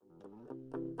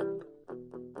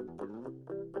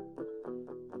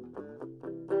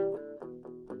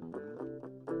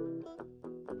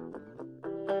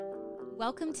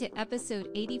Welcome to episode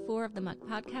 84 of the Muck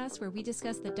Podcast, where we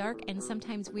discuss the dark and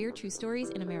sometimes weird true stories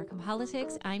in American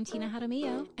politics. I'm Tina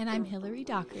Jaramillo. And I'm Hillary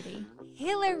Doherty.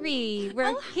 Hillary,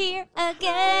 we're here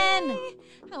again. Hi.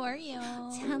 How are you?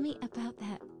 Tell me about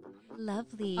that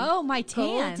lovely my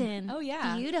tan.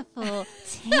 Golden, beautiful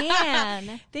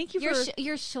tan. Thank you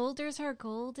your shoulders are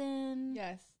golden.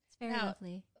 Yes. It's very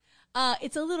lovely.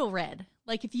 It's a little red.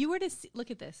 Like if you were to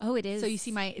look at this. Oh, it is. So you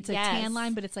see it's a tan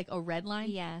line, but it's like a red line.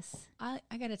 Yes. I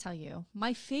got to tell you,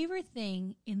 my favorite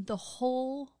thing in the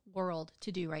whole world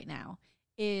to do right now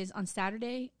is on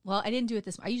Saturday. Well, I didn't do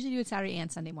it I usually do it Saturday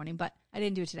and Sunday morning, but I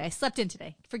didn't do it today. I slept in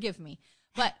today. Forgive me.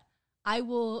 But I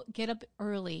will get up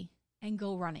early and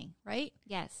go running, right?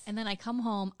 Yes. And then I come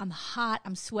home, I'm hot,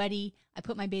 I'm sweaty, I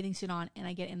put my bathing suit on, and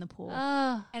I get in the pool.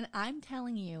 Oh. And I'm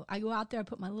telling you, I go out there, I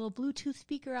put my little Bluetooth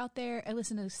speaker out there, I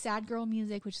listen to sad girl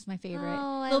music, which is my favorite.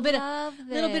 Oh, Little bit of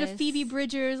this. Phoebe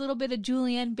Bridgers, a little bit of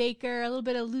Julianne Baker, a little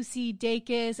bit of Lucy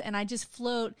Dacus, and I just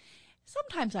float.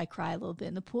 Sometimes I cry a little bit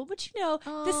in the pool, but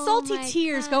the salty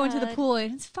tears go into the pool,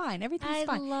 and it's fine. Everything's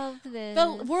fine. I love this.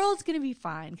 The world's going to be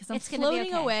fine because I'm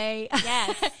floating away.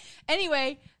 Yes.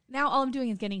 Anyway, now all I'm doing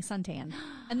is getting suntan.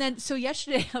 And then, so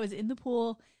yesterday I was in the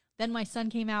pool. Then my son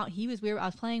came out. I was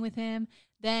playing with him.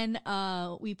 Then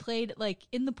we played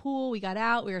in the pool. We got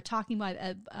out. We were talking by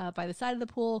the side of the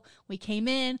pool. We came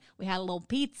in. We had a little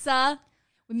pizza.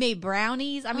 We made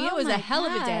brownies. I mean, it was a hell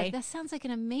of a day. That sounds like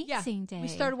an amazing day. We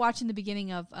started watching the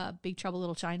beginning of Big Trouble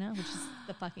Little China, which is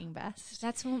the fucking best.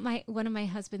 That's one of my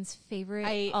husband's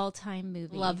favorite all-time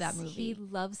movies. Love that movie. He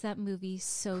loves that movie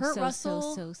so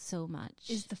much.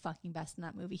 Is the fucking best in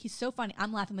that movie. He's so funny.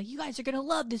 I'm laughing like, you guys are gonna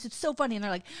love this. It's so funny. And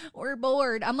they're like, we're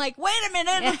bored. I'm like, wait a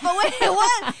minute. Wait,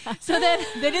 what? So then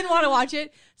they didn't want to watch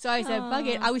it. So I said, fuck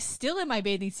it. I was still in my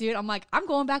bathing suit. I'm like, I'm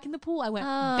going back in the pool. I went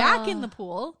back in the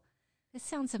pool. This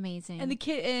sounds amazing. And the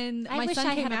kid and I my wish son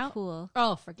I came had out. A pool.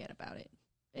 Oh, forget about it.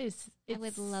 I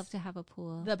would love to have a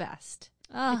pool. The best.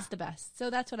 Oh. It's the best. So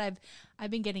that's what I've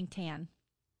been getting tan.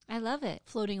 I love it.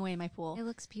 Floating away in my pool. It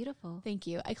looks beautiful. Thank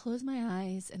you. I close my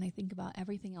eyes and I think about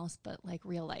everything else but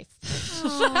real life.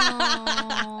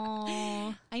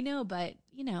 I know, but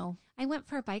I went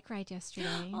for a bike ride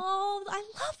yesterday. Oh, I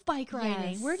love bike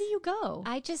riding. Yes. Where do you go?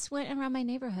 I just went around my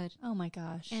neighborhood. Oh my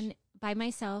gosh. And by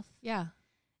myself. Yeah.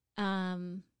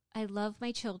 I love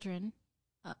my children.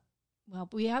 Well,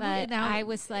 we have it now. I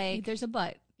was like, there's a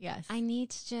but. Yes. I need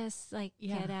to just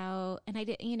get out. And I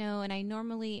did, and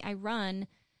I run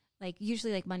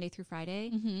usually Monday through Friday.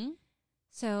 Mm-hmm.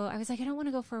 So I was like, I don't want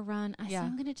to go for a run. I said,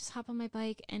 I'm going to just hop on my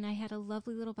bike. And I had a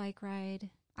lovely little bike ride.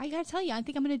 I got to tell you, I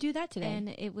think I'm going to do that today. And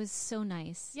it was so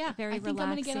nice. Yeah. Very relaxing. I think I'm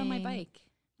going to get on my bike.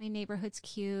 My neighborhood's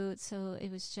cute. So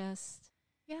it was just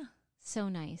so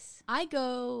nice.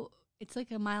 It's like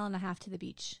 1.5 miles to the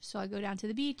beach. So I go down to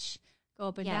the beach, go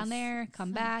up and down there,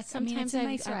 come back. Sometimes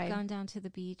it's I've gone down to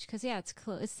the beach because, it's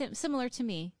close. It's similar to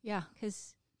me. Yeah.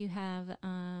 Because you have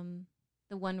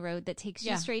the one road that takes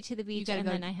you straight to the beach, and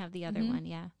then I have the other one.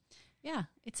 Yeah. Yeah.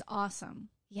 It's awesome.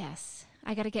 Yes.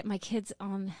 I got to get my kids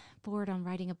on board on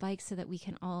riding a bike so that we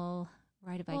can all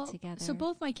ride a bike together. So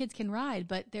both my kids can ride,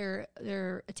 but their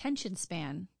attention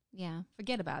span. Yeah.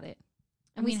 Forget about it.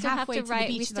 And we still have to ride.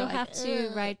 We still have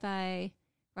to ride by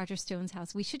Roger Stone's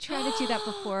house. We should try to do that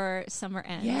before summer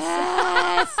ends.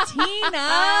 Yes,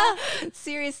 Tina.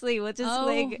 Seriously, we'll just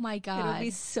my God, it'll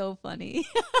be so funny.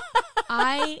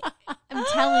 I am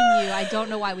telling you, I don't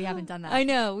know why we haven't done that. I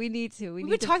know we need to. We've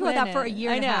been talking about that for a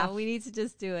year and a half. We need to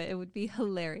just do it. It would be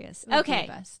hilarious. Okay.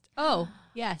 Oh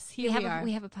yes, here we are.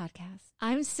 We have a podcast.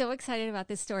 I'm so excited about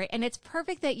this story, and it's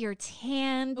perfect that you're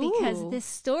tan because this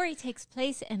story takes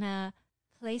place in a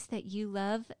place that you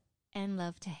love and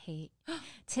love to hate.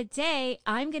 Today,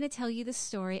 I'm going to tell you the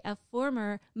story of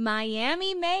former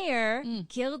Miami Mayor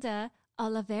Gilda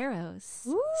Oliveros.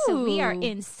 Ooh. So we are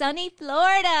in sunny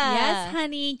Florida. Yes,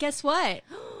 honey. Guess what?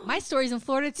 My story's in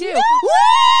Florida too. Woo!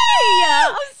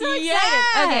 I'm so excited.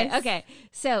 Yes. Okay.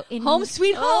 So in home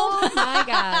sweet home. Oh my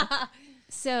God.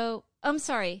 So I'm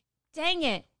sorry. Dang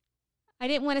it. I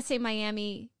didn't want to say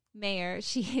Miami Mayor.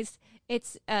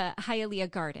 It's Hialeah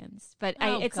Gardens, but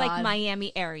it's like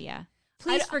Miami area.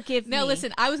 Please forgive me. No,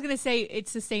 listen, I was going to say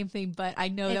it's the same thing, but I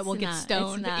know that we'll get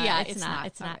stoned. It's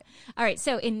not. All right.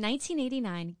 So in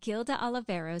 1989, Gilda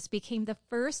Oliveros became the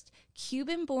first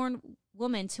Cuban-born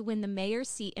woman to win the mayor's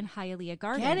seat in Hialeah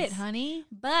Gardens. Get it, honey?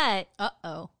 But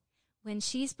uh-oh, when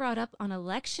she's brought up on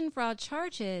election fraud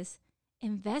charges,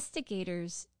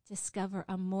 investigators discover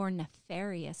a more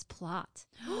nefarious plot.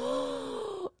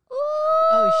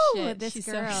 Oh, shit. She's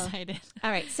so excited.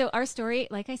 All right. So our story,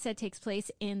 like I said, takes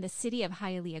place in the city of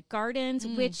Hialeah Gardens,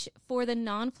 which for the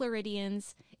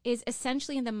non-Floridians is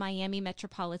essentially in the Miami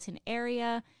metropolitan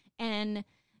area. And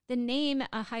the name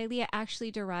Hialeah actually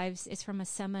is from a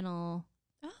Seminole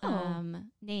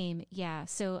name. Yeah.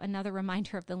 So another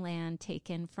reminder of the land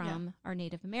taken from our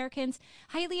Native Americans.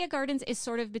 Hialeah Gardens is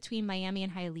sort of between Miami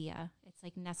and Hialeah. It's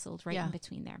like nestled right in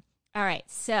between there. All right.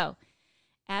 So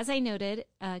as I noted,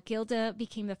 Gilda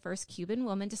became the first Cuban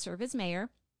woman to serve as mayor,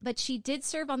 but she did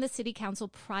serve on the city council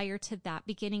prior to that,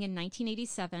 beginning in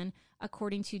 1987,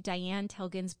 according to Diane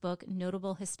Telgin's book,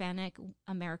 Notable Hispanic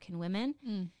American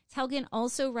Women. Telgin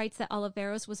also writes that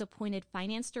Oliveros was appointed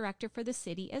finance director for the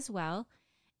city as well.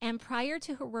 And prior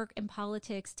to her work in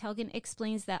politics, Telgin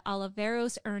explains that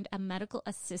Oliveros earned a medical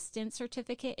assistant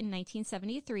certificate in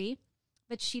 1973,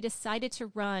 but she decided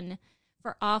to run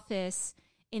for office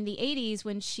in the 80s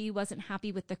when she wasn't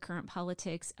happy with the current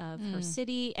politics of her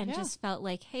city and just felt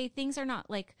like, hey, things are not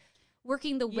like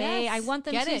working the way I want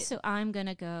them to, so I'm going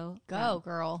to go. Go,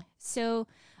 girl. So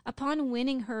upon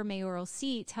winning her mayoral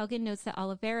seat, Telgin notes that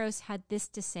Oliveros had this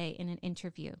to say in an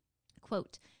interview,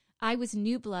 quote, I was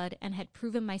new blood and had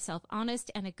proven myself honest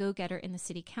and a go-getter in the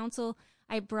city council.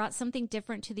 I brought something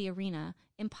different to the arena.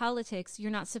 In politics,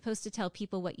 you're not supposed to tell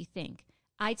people what you think.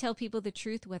 I tell people the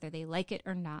truth, whether they like it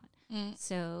or not.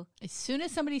 So as soon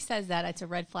as somebody says that, it's a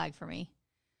red flag for me.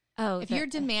 Oh, if you're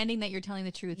demanding that you're telling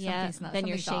the truth, then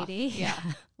you're shady. Off. Yeah.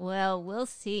 Well, we'll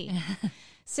see.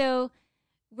 So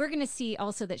we're going to see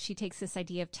also that she takes this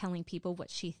idea of telling people what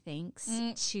she thinks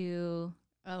to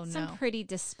some pretty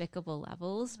despicable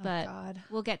levels, but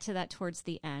we'll get to that towards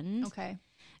the end. Okay.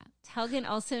 Telgin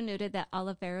also noted that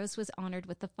Oliveros was honored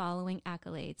with the following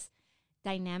accolades: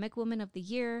 Dynamic Woman of the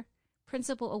Year,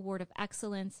 Principal Award of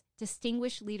Excellence,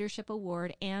 Distinguished Leadership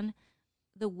Award, and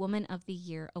the Woman of the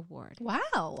Year Award.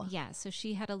 Wow. Yeah, so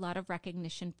she had a lot of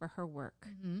recognition for her work.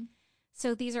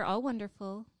 So these are all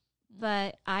wonderful,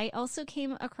 but I also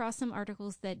came across some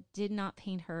articles that did not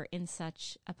paint her in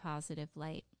such a positive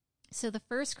light. So the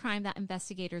first crime that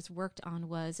investigators worked on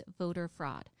was voter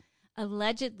fraud.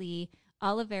 Allegedly,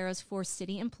 Oliveros forced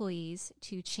city employees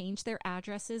to change their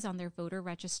addresses on their voter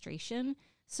registration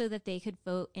so that they could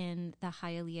vote in the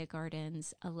Hialeah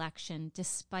Gardens election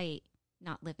despite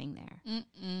not living there.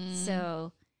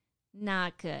 So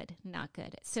not good, not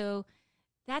good. So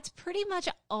that's pretty much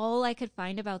all I could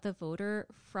find about the voter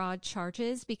fraud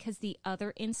charges because the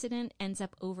other incident ends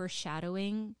up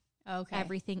overshadowing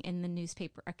everything in the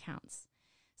newspaper accounts.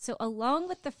 So along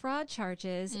with the fraud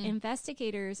charges,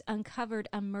 investigators uncovered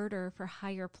a murder for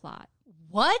hire plot.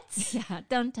 What? Yeah,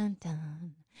 dun, dun,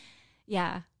 dun.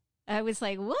 Yeah, I was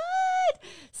like, what?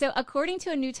 So according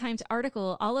to a New Times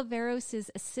article, Oliveros'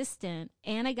 assistant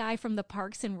and a guy from the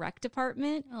Parks and Rec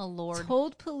department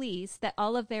told police that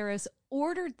Oliveros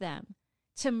ordered them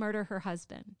to murder her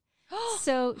husband.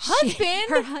 So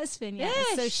her husband, yeah.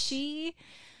 Ish. So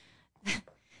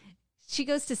she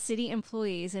goes to city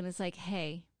employees and is like,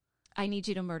 hey, I need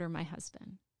you to murder my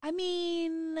husband. I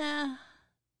mean,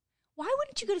 why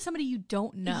wouldn't you go to somebody you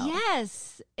don't know?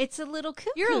 Yes, it's a little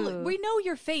cuckoo. We know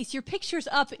your face. Your picture's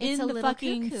up in the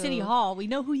fucking city hall. We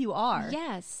know who you are.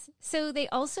 Yes. So they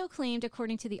also claimed,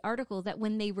 according to the article, that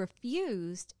when they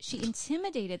refused, she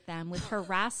intimidated them with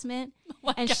harassment.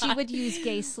 She would use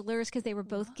gay slurs because they were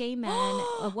both gay men.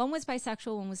 One was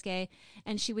bisexual, one was gay.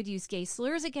 And she would use gay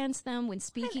slurs against them when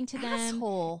speaking to them.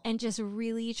 And just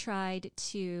really tried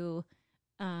to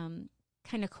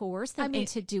kind of coerce them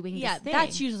into doing this thing.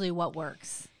 That's usually what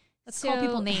works. Let's call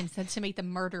people names to make them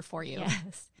murder for you.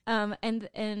 Yes.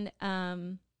 And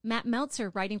Matt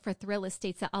Meltzer, writing for Thrillist,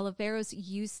 states that Oliveros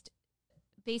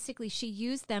she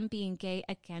used them being gay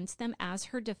against them as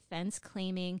her defense,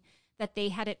 claiming that they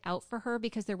had it out for her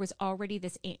because there was already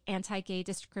this anti-gay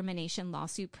discrimination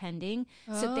lawsuit pending.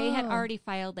 So they had already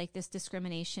filed like this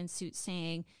discrimination suit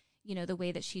saying, you know, the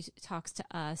way that she talks to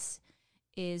us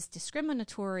is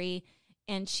discriminatory.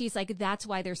 And she's like, that's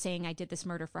why they're saying I did this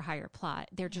murder for hire plot.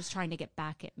 They're just trying to get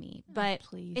back at me. But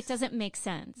it doesn't make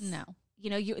sense. No. You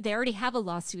know, they already have a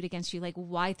lawsuit against you. Like,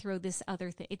 why throw this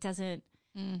other thing? It doesn't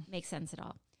make sense at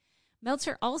all.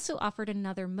 Meltzer also offered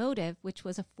another motive, which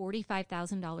was a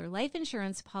 $45,000 life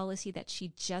insurance policy that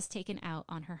she'd just taken out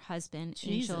on her husband,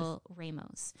 Angel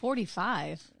Ramos.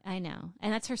 45? I know.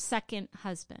 And that's her second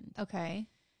husband. Okay.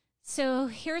 So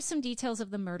here are some details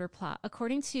of the murder plot.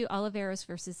 According to Oliveros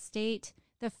versus State,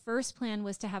 the first plan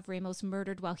was to have Ramos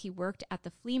murdered while he worked at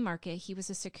the flea market. He was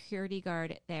a security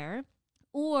guard there.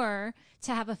 Or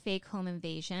to have a fake home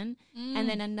invasion. And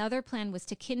then another plan was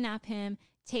to kidnap him,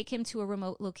 take him to a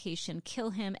remote location,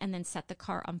 kill him, and then set the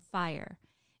car on fire.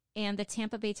 And the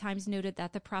Tampa Bay Times noted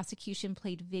that the prosecution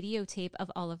played videotape of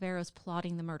Oliveros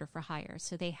plotting the murder for hire.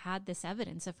 So they had this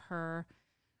evidence of her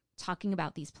talking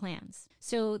about these plans.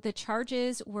 So the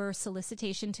charges were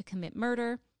solicitation to commit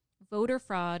murder, voter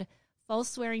fraud, false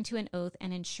swearing to an oath,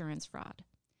 and insurance fraud.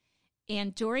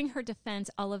 And during her defense,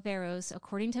 Oliveros,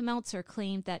 according to Meltzer,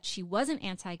 claimed that she wasn't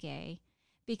anti-gay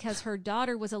because her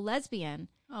daughter was a lesbian.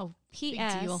 Oh,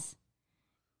 P.S. big deal.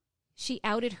 She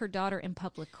outed her daughter in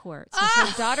public court. So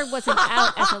her daughter wasn't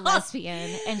out as a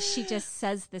lesbian, and she just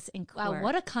says this in court. Wow,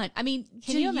 what a cunt. I mean,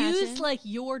 Can to you imagine? use like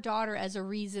your daughter as a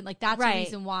reason, like that's Right. a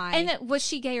reason why. And was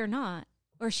she gay or not?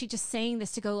 Or is she just saying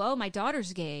this to go, oh, my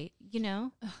daughter's gay? You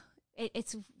know?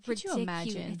 It's ridiculous. Could you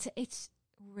imagine? It's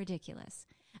ridiculous.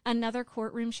 Another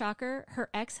courtroom shocker, her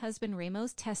ex-husband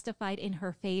Ramos testified in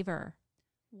her favor.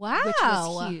 Wow. Which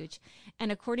was huge.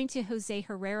 And according to Jose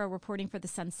Herrera reporting for the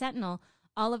Sun-Sentinel,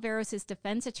 Oliveros'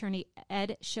 defense attorney,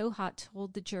 Ed Shohat,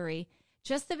 told the jury,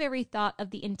 just the very thought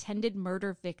of the intended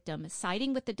murder victim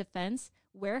siding with the defense,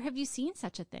 where have you seen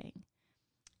such a thing?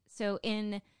 So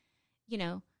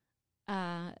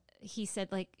he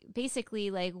said, like,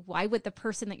 basically, like, why would the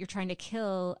person that you're trying to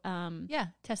kill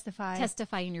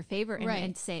testify in your favor and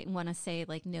want to say,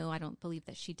 like, no, I don't believe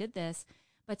that she did this.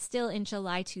 But still, in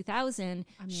July 2000,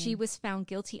 she was found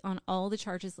guilty on all the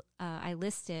charges I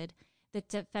listed. The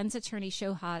defense attorney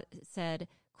Shohat said,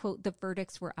 quote, the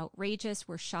verdicts were outrageous,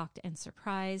 we're shocked and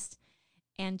surprised.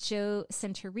 And Joe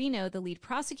Centurino, the lead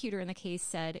prosecutor in the case,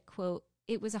 said, quote,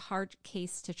 it was a hard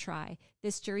case to try.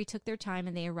 This jury took their time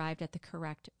and they arrived at the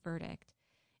correct verdict.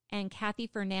 And Kathy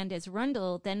Fernandez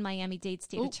Rundle, then Miami-Dade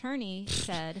state attorney,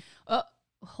 said...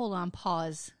 hold on,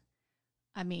 pause.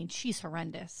 I mean, she's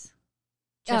horrendous.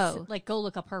 Go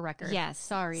look up her record. Yes.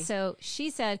 Sorry. So she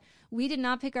said, we did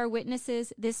not pick our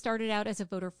witnesses. This started out as a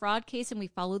voter fraud case, and we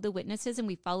followed the witnesses, and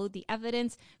we followed the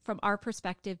evidence. From our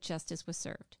perspective, justice was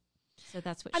served. So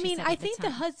that's what she said. I think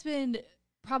the husband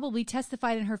probably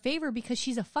testified in her favor because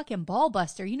she's a fucking ball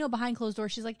buster. You know, behind closed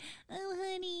doors, she's like, oh,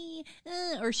 honey,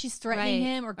 or she's threatening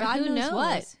him, or God knows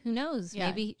what. Who knows? Yeah.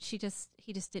 Maybe he just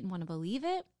didn't want to believe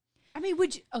it. I mean,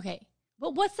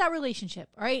 but what's that relationship,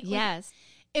 right? Yes. Like,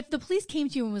 if the police came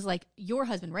to you and was like, your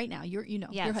husband right now, your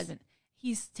husband,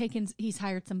 he's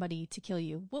hired somebody to kill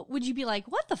you. What would you be like?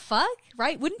 What the fuck?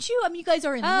 Right? Wouldn't you? I mean, you guys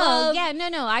are in love. Oh, yeah.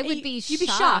 No. I would be shocked. You'd be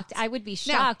shocked. I would be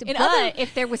shocked. Now, but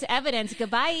if there was evidence,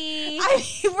 goodbye.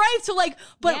 Right. So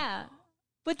yeah.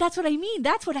 But that's what I mean.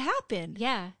 That's what happened.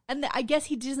 Yeah. And I guess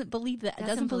he doesn't believe that.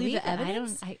 Doesn't believe the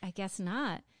evidence. I guess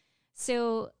not.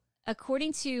 So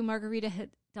according to Margarita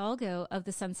Hidalgo of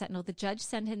the Sun-Sentinel, the judge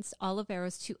sentenced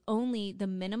Oliveros to only the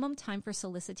minimum time for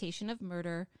solicitation of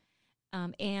murder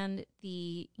and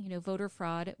the voter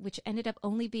fraud, which ended up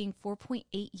only being 4.8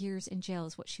 years in jail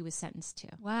is what she was sentenced to.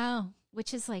 Wow.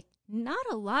 Which is like not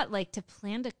a lot, like to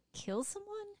plan to kill someone.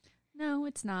 No,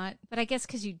 it's not. But I guess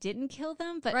because you didn't kill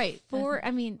them. But right.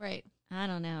 Right. I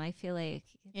don't know. I feel like,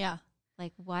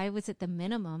 like why was it the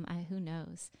minimum? Who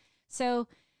knows? So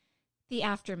the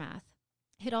aftermath.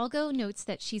 Hidalgo notes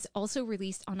that she's also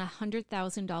released on a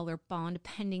 $100,000 bond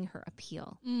pending her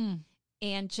appeal.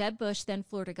 And Jeb Bush, then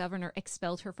Florida governor,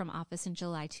 expelled her from office in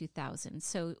July 2000.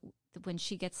 So when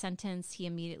she gets sentenced, he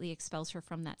immediately expels her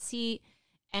from that seat.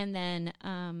 And then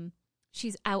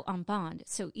she's out on bond.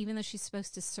 So even though she's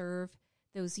supposed to serve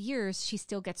those years, she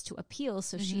still gets to appeal.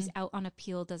 So she's out on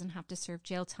appeal, doesn't have to serve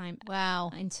jail time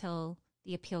until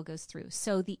the appeal goes through.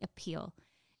 So the appeal.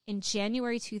 In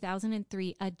January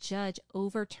 2003, a judge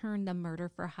overturned the murder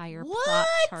for hire plot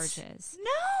charges.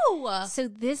 No! So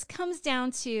this comes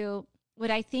down to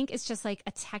what I think is just like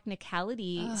a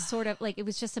technicality, sort of like it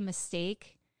was just a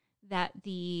mistake that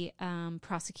the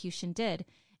prosecution did.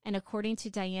 And according to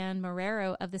Diane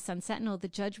Marrero of the Sun-Sentinel, the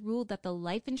judge ruled that the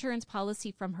life insurance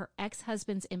policy from her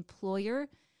ex-husband's employer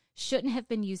shouldn't have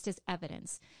been used as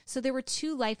evidence. So there were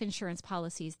two life insurance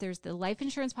policies. There's the life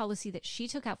insurance policy that she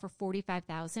took out for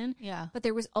 $45,000. Yeah. But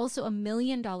there was also $1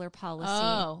 million policy.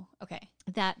 Oh, okay.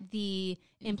 That the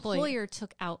employer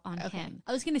took out on him.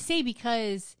 I was going to say,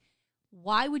 because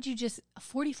why would you just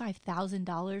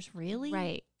 $45,000 really?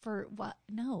 Right. For what?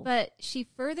 No. But she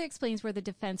further explains where the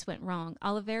defense went wrong.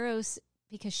 Oliveros,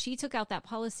 because she took out that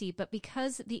policy, but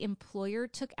because the employer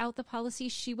took out the policy,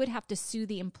 she would have to sue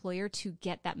the employer to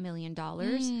get that $1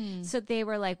 million. So they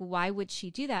were like, why would she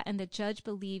do that? And the judge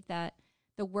believed that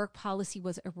the work policy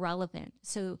was irrelevant.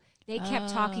 So they kept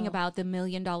talking about the $1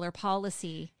 million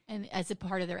policy. And as a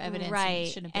part of their evidence.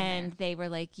 Right. And they were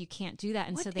like, you can't do that.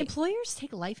 And what, so they employers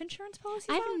take life insurance policies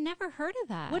I've out? never heard of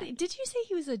that. What did you say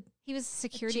he was a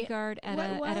security guard at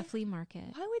a flea market.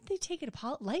 Why would they take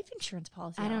life insurance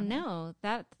policy? I don't know.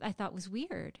 That I thought was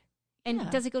weird. And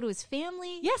does it go to his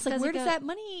family? Yes, like where does that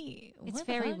money? It's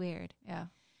very weird. Yeah.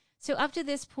 So up to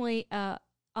this point,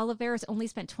 Oliveros only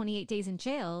spent 28 days in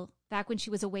jail back when she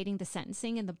was awaiting the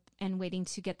sentencing and waiting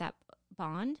to get that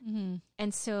bond. Mm-hmm.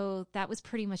 And so that was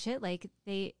pretty much it. Like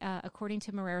they, according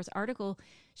to Marrera's article,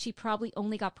 she probably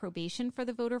only got probation for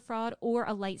the voter fraud or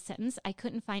a light sentence. I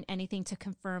couldn't find anything to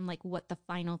confirm like what the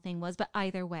final thing was, but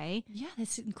either way. Yeah,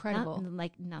 that's incredible.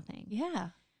 Nothing. Yeah.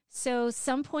 So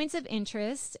some points of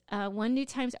interest. One New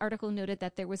Times article noted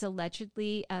that there was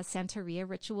allegedly Santeria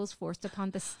rituals forced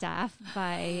upon the staff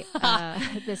by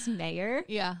this mayor.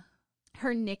 Yeah.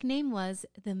 Her nickname was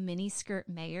the miniskirt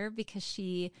mayor because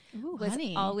she was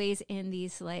always in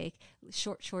these like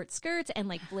short skirts and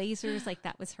like blazers. Like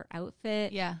that was her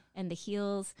outfit. Yeah. And the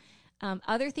heels.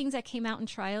 Other things that came out in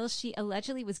trials, she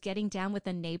allegedly was getting down with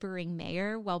a neighboring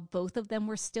mayor while both of them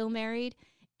were still married.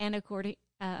 And according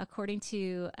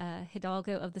to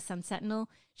Hidalgo of the Sun Sentinel,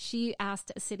 she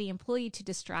asked a city employee to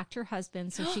distract her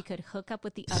husband so she could hook up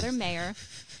with the other mayor.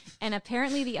 And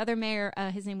apparently the other mayor,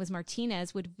 his name was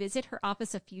Martinez, would visit her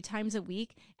office a few times a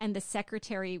week. And the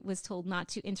secretary was told not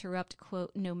to interrupt,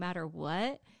 quote, no matter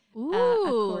what,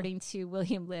 according to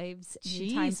William Lave's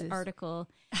New Times article.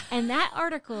 And that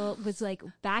article was like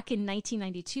back in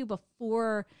 1992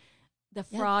 before the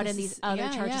fraud and these other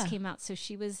charges came out. So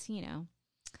she was,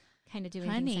 kind of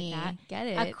doing things like that. Get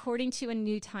it. According to a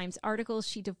New Times article,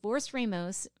 she divorced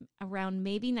Ramos around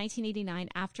maybe 1989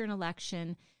 after an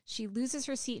election. She loses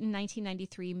her seat in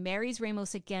 1993, marries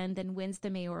Ramos again, then wins the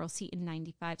mayoral seat in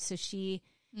 95. So she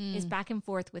is back and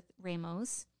forth with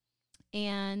Ramos.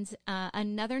 And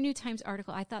another New Times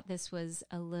article, I thought this was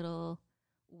a little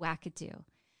wackadoo.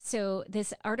 So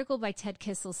this article by Ted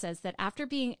Kissel says that after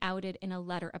being outed in a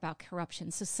letter about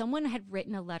corruption, so someone had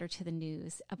written a letter to the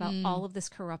news about all of this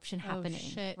corruption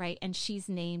happening, right? And she's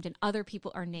named and other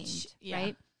people are named,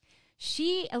 right?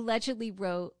 She allegedly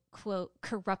wrote, quote,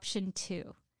 Corruption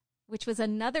 2, which was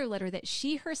another letter that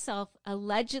she herself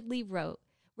allegedly wrote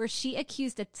where she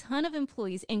accused a ton of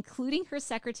employees, including her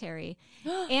secretary,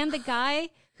 and the guy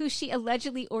who she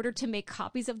allegedly ordered to make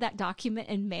copies of that document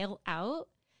and mail out.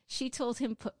 She told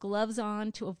him put gloves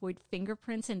on to avoid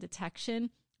fingerprints and detection,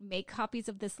 make copies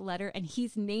of this letter, and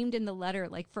he's named in the letter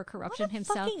like for corruption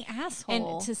himself. Fucking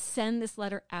asshole. And to send this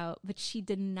letter out, but she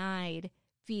denied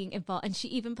being involved. And she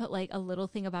even put like a little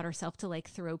thing about herself to like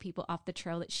throw people off the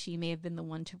trail that she may have been the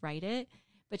one to write it.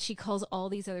 But she calls all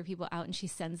these other people out and she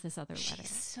sends this other letter.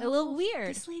 A little weird.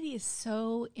 This lady is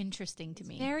so interesting to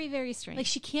me. Very, very strange. Like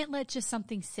she can't let just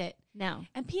something sit. No.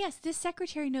 And P.S. this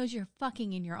secretary knows you're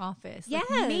fucking in your office. Yes.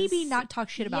 Like, maybe not talk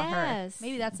shit about her.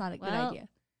 Maybe that's not a good idea.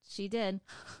 She did.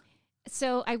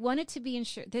 So I wanted to be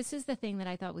ensured. This is the thing that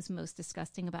I thought was most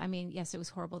disgusting about. I mean, yes, it was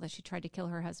horrible that she tried to kill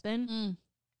her husband.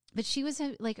 But she was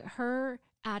like, her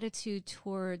attitude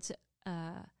towards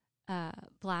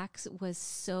blacks was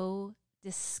so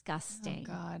disgusting.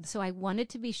 Oh, God. So I wanted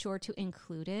to be sure to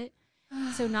include it.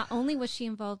 So not only was she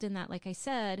involved in that, like I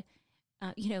said,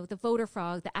 the voter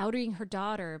fraud, the outing her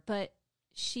daughter, but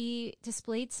she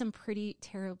displayed some pretty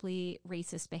terribly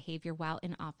racist behavior while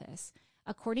in office.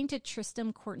 According to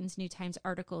Tristram Corton's New Times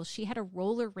article, she had a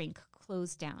roller rink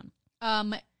closed down.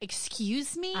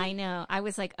 Excuse me? I know. I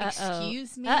was like,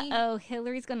 excuse me?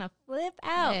 Hillary's going to flip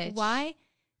out. Bitch. Why?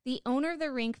 The owner of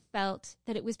the rink felt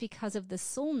that it was because of the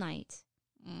soul night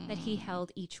that he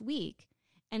held each week.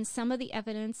 And some of the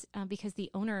evidence, because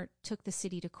the owner took the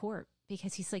city to court,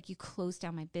 because he's like, you closed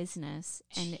down my business.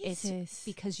 And it's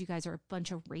because you guys are a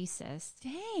bunch of racists.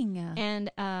 Dang.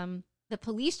 And the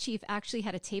police chief actually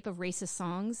had a tape of racist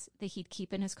songs that he'd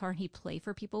keep in his car and he'd play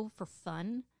for people for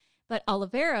fun. But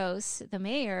Oliveros, the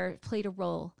mayor, played a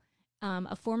role.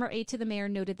 A former aide to the mayor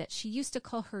noted that she used to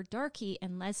call her darky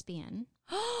and lesbian.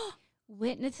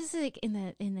 Witnesses like in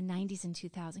the 90s and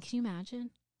 2000s. Can you imagine?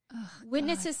 Oh,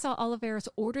 witnesses saw Oliveros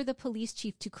order the police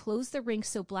chief to close the rink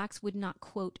so blacks would not,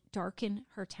 quote, darken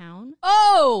her town.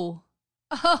 Oh!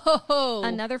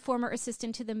 Another former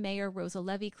assistant to the mayor, Rosa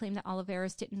Levy, claimed that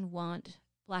Oliveros didn't want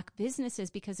black businesses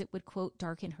because it would, quote,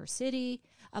 darken her city.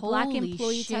 A black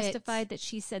employee testified that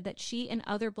she said that she and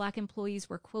other black employees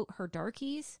were, quote, her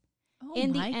darkies.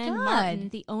 In the end, Martin,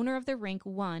 the owner of the rink,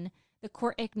 won. The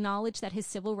court acknowledged that his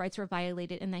civil rights were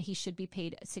violated and that he should be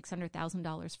paid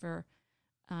 $600,000 for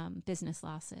business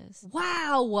losses.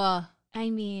 Wow. I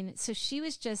mean, so she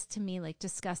was just, to me, like,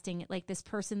 disgusting. Like, this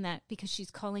person that, because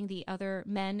she's calling the other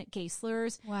men gay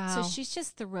slurs. Wow. So she's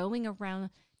just throwing around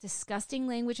disgusting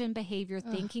language and behavior,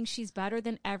 thinking she's better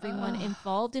than everyone,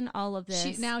 involved in all of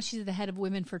this. Now she's the head of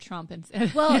Women for Trump.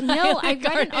 Well, no, I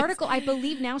read an article. I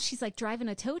believe now she's like driving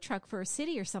a tow truck for a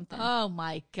city or something. Oh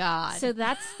my God. So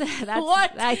that's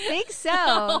what? I think so.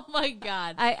 Oh my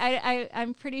God.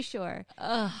 I'm pretty sure.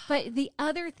 But the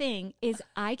other thing is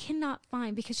I cannot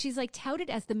find, because she's like touted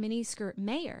as the miniskirt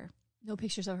mayor. No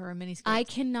pictures of her in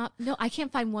miniskirts. I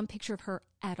can't find one picture of her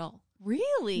at all.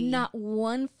 Really? Not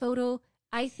one photo.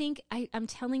 I think I'm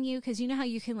telling you, because you know how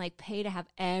you can like pay to have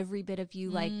every bit of you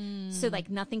like, so like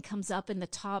nothing comes up in the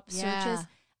top searches.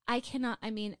 I cannot,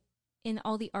 I mean, in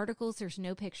all the articles, there's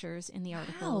no pictures in the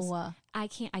articles. Wow. I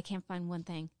can't find one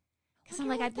thing. Because I'm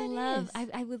like, I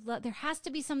would love, there has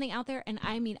to be something out there. And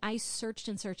I mean, I searched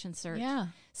and searched and searched. Yeah.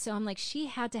 So I'm like, she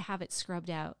had to have it scrubbed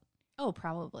out. Oh,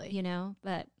 probably. You know,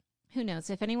 but who knows?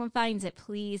 If anyone finds it,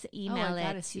 please email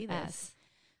it to us.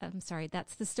 I'm sorry,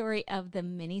 that's the story of the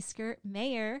miniskirt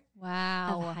mayor of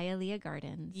Hialeah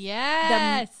Gardens.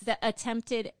 Yes. The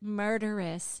attempted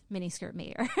murderous miniskirt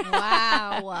mayor.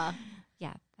 Wow.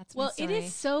 Yeah, that's my story. It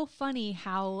is so funny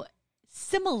how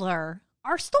similar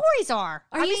our stories are.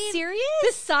 Are you serious?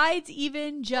 Besides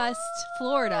even just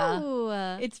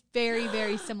Florida, it's very,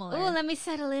 very similar. Oh, let me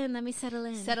settle in.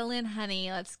 Settle in,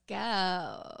 honey. Let's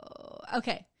go.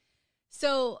 Okay.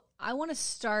 So I want to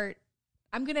start.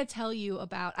 I'm going to tell you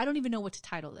about, I don't even know what to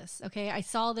title this, okay? I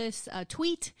saw this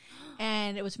tweet,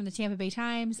 and it was from the Tampa Bay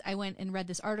Times. I went and read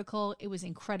this article. It was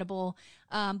incredible.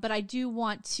 But I do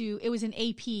want to, it was an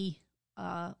AP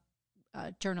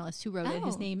journalist who wrote it.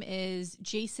 His name is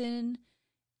Jason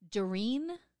Doreen.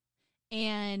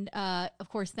 And, of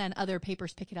course, then other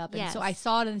papers pick it up. And so I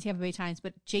saw it in the Tampa Bay Times,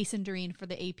 but Jason Doreen for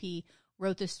the AP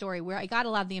wrote this story where I got a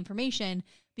lot of the information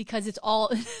because it's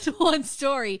all one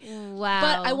story. Wow.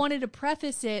 But I wanted to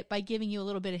preface it by giving you a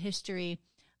little bit of history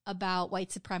about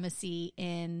white supremacy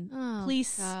in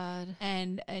police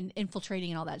and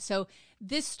infiltrating and all that. So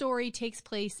this story takes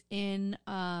place in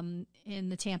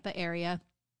the Tampa area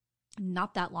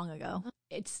not that long ago.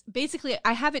 It's basically,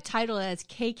 I have it titled as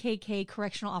KKK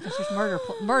Correctional Officers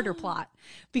Murder Plot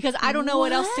because I don't know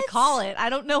what else to call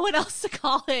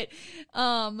it.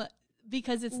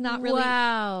 Because it's not really,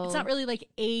 it's not really like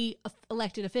a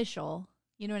elected official.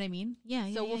 You know what I mean? Yeah.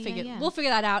 So we'll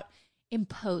figure that out in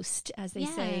post, as they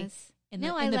say. In the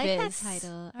I like biz. that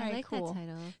title. All I right, like cool. that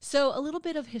title. So a little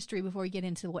bit of history before we get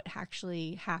into what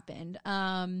actually happened.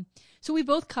 So we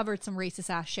both covered some racist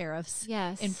ass sheriffs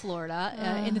in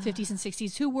Florida in the 50s and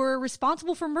 60s who were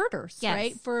responsible for murders,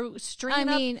 right? For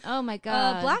stringing up oh my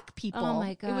God. black people. Oh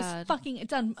my God. It was fucking,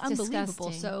 it's unbelievable.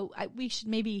 Disgusting. So we should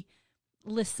maybe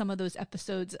list some of those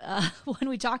episodes when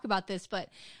we talk about this. But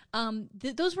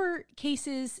those were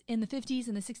cases in the 50s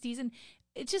and the 60s, and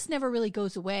it just never really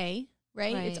goes away,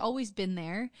 right? It's always been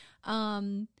there.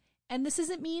 And this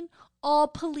doesn't mean all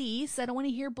police. I don't want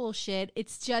to hear bullshit.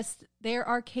 It's just there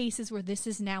are cases where this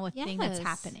is now a thing that's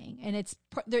happening, and it's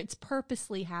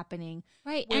purposely happening,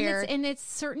 right? Where, and it's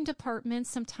certain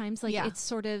departments sometimes like it's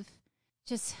sort of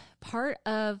just part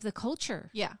of the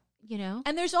culture, you know.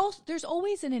 And there's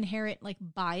always an inherent like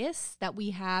bias that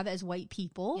we have as white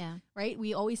people, right?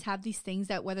 We always have these things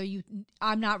that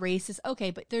I'm not racist, okay,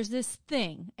 but there's this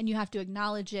thing, and you have to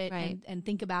acknowledge it and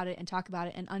think about it and talk about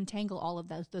it and untangle all of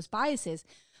those biases.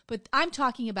 But I'm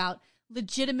talking about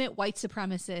legitimate white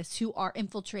supremacists who are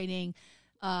infiltrating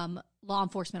law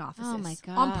enforcement offices. Oh my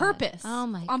God. On purpose. Oh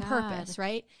my God. On purpose,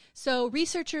 right? So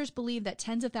researchers believe that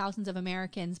tens of thousands of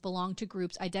Americans belong to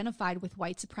groups identified with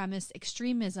white supremacist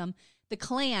extremism, the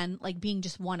Klan like being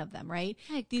just one of them, right?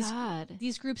 My God.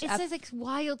 These groups... It says it's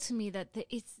wild to me that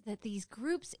that these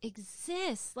groups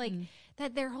exist, like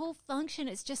that their whole function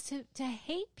is just to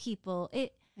hate people.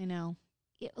 I know.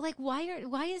 Like, why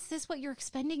is this what you're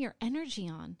expending your energy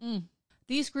on?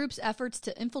 These groups' efforts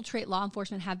to infiltrate law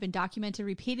enforcement have been documented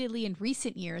repeatedly in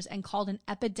recent years and called an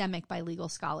epidemic by legal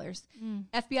scholars.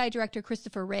 FBI Director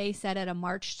Christopher Wray said at a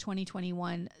March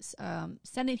 2021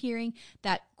 Senate hearing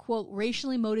that, quote,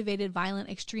 racially motivated violent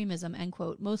extremism, end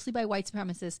quote, mostly by white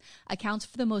supremacists, accounts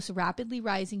for the most rapidly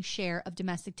rising share of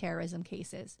domestic terrorism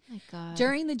cases. My God.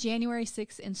 During the January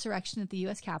 6th insurrection at the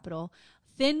U.S. Capitol,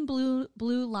 thin blue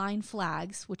line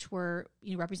flags, which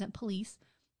represent police,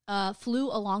 flew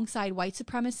alongside white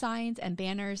supremacist signs and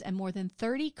banners, and more than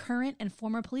 30 current and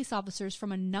former police officers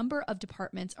from a number of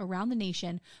departments around the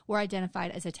nation were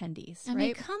identified as attendees. I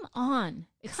mean, come on.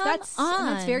 That's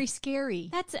very scary.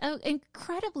 That's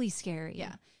incredibly scary.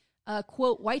 Yeah.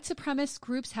 Quote, white supremacist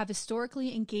groups have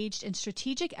historically engaged in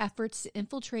strategic efforts to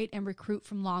infiltrate and recruit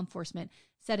from law enforcement,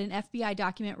 said an FBI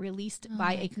document released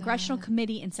by a congressional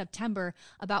committee in September,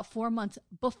 about 4 months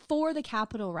before the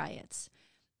Capitol riots.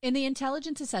 In the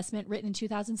intelligence assessment written in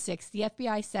 2006, the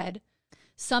FBI said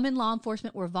some in law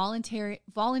enforcement were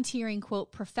volunteering,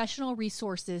 quote, professional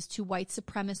resources to white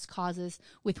supremacist causes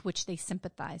with which they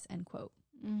sympathize, end quote.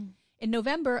 In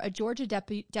November, a Georgia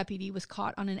deputy was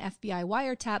caught on an FBI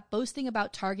wiretap boasting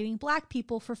about targeting black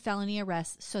people for felony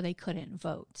arrests so they couldn't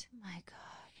vote. My God.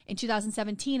 In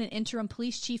 2017, an interim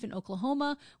police chief in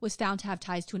Oklahoma was found to have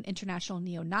ties to an international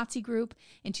neo-Nazi group.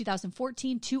 In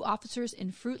 2014, 2 officers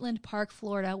in Fruitland Park,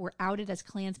 Florida, were outed as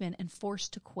Klansmen and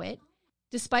forced to quit.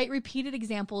 Despite repeated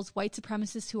examples, white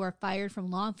supremacists who are fired from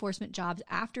law enforcement jobs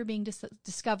after being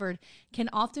discovered can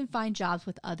often find jobs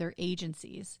with other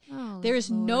agencies. There is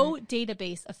no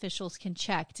database officials can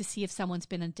check to see if someone's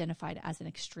been identified as an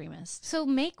extremist. So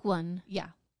make one. Yeah.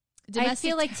 I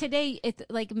feel like today,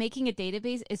 making a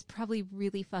database is probably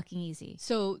really fucking easy.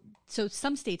 So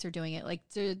some states are doing it. Like,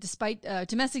 despite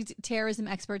domestic terrorism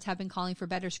experts have been calling for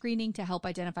better screening to help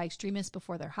identify extremists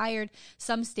before they're hired.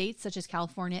 Some states, such as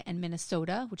California and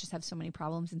Minnesota, which just have so many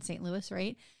problems in St. Louis,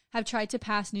 right, have tried to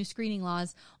pass new screening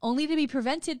laws only to be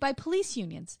prevented by police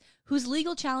unions, whose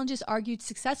legal challenges argued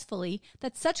successfully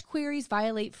that such queries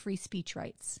violate free speech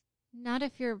rights. Not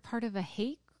if you're part of a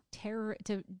hate terror,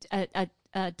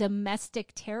 a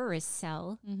domestic terrorist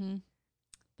cell. Mm-hmm.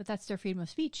 But that's their freedom of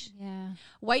speech. Yeah.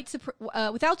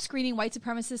 Without screening, white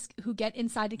supremacists who get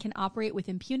inside can operate with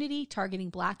impunity,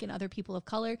 targeting black and other people of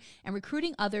color, and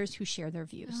recruiting others who share their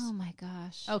views. Oh, my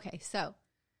gosh. Okay, so.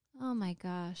 Oh, my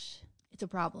gosh. It's a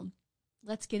problem.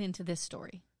 Let's get into this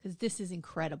story, because this is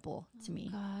incredible to me.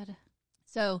 God.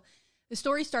 So, the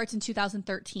story starts in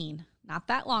 2013. Not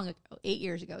that long ago, 8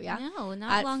 years ago, yeah? No,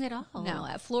 not long at all. No,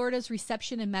 at Florida's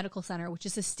Reception and Medical Center, which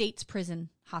is a state's prison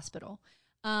hospital.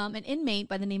 An inmate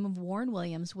by the name of Warren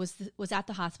Williams was at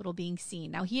the hospital being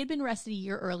seen. Now, he had been arrested a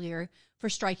year earlier for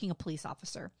striking a police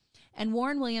officer. And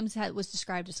Warren Williams was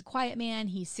described as a quiet man.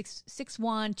 He's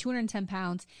 6'1", 210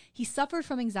 pounds. He suffered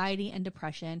from anxiety and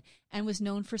depression and was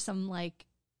known for some,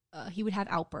 he would have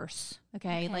outbursts,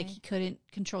 okay? Like, he couldn't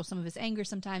control some of his anger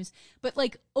sometimes. But,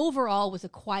 overall was a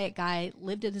quiet guy,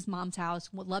 lived at his mom's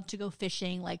house, would love to go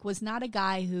fishing, was not a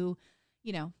guy who,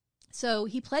 So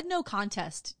he pled no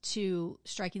contest to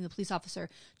striking the police officer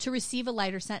to receive a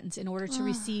lighter sentence in order to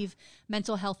receive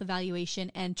mental health evaluation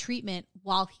and treatment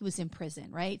while he was in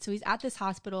prison, right? So he's at this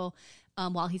hospital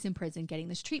while he's in prison getting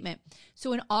this treatment.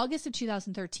 So in August of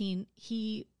 2013,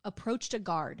 he approached a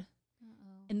guard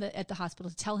at the hospital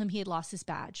to tell him he had lost his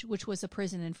badge, which was a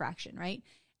prison infraction, right?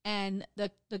 And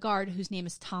the guard, whose name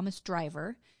is Thomas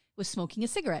Driver, was smoking a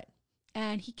cigarette.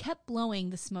 And he kept blowing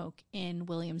the smoke in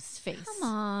Williams' face. Come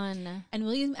on. And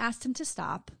William asked him to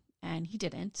stop, and he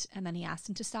didn't. And then he asked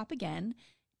him to stop again,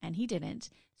 and he didn't.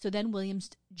 So then Williams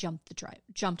jumped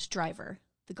Driver,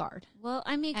 the guard. Well,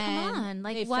 I mean, come on.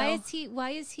 Why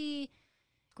is he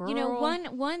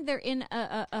Girl. One, they're in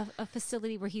a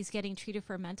facility where he's getting treated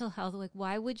for mental health.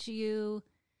 Why would you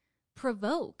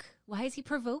provoke? Why is he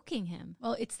provoking him?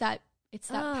 Well, it's that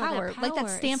power. Like that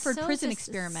Stanford prison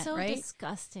experiment, so right?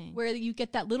 Disgusting. Where you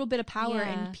get that little bit of power,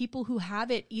 and people who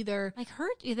have it either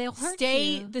they'll hurt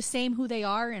stay you. The same who they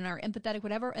are and are empathetic,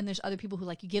 whatever. And there's other people who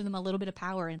you give them a little bit of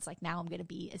power, and it's now I'm going to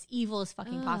be as evil as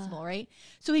fucking possible, right?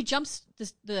 So he jumps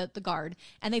the guard,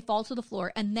 and they fall to the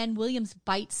floor, and then Williams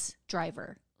bites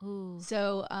Driver. Ooh.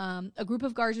 So a group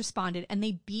of guards responded, and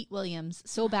they beat Williams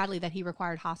so badly that he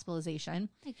required hospitalization.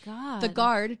 My God. The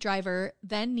guard, Driver,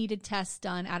 then needed tests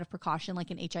done out of precaution, like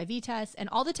an HIV test, and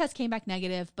all the tests came back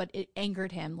negative, but it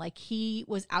angered him. He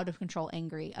was out of control,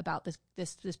 angry about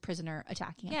this prisoner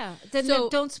attacking him. Yeah. Then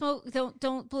don't smoke.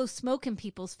 Don't blow smoke in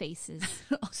people's faces.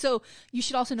 So you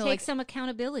should also know, take some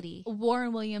accountability.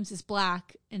 Warren Williams is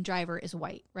black and Driver is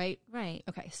white, right? Right.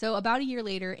 Okay. So about a year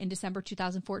later, in December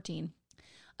 2014.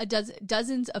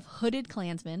 Dozens of hooded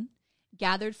Klansmen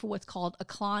gathered for what's called a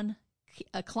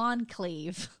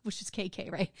conclave, which is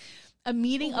KK, right? A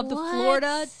meeting of the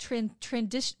Florida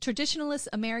Traditionalist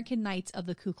American Knights of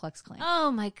the Ku Klux Klan.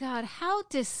 Oh my God, how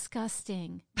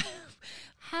disgusting.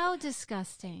 How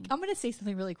disgusting. I'm going to say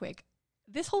something really quick.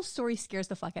 This whole story scares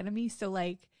the fuck out of me. So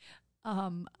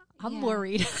I'm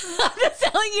worried. I'm just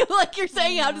telling you, you're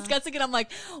saying how disgusting, and I'm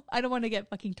I don't want to get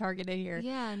fucking targeted here.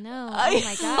 Yeah, no. Oh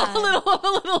my God. I'm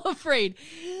a little afraid.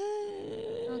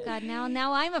 Oh God,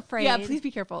 now I'm afraid. Yeah, please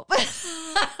be careful.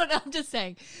 I'm just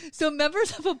saying. So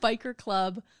members of a biker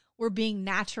club were being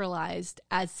naturalized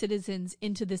as citizens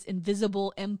into this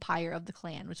invisible empire of the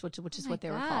Klan, which is what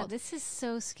they were called. This is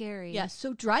so scary. Yeah,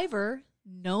 so Driver,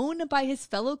 known by his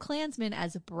fellow Klansmen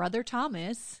as Brother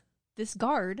Thomas, this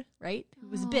guard, right, who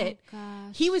was bit,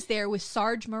 gosh. he was there with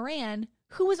Sarge Moran,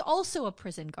 who was also a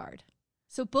prison guard.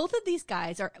 So both of these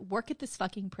guys work at this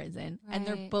fucking prison, and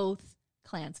they're Right. both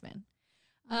Klansmen.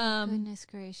 Oh, goodness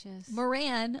gracious.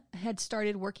 Moran had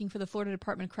started working for the Florida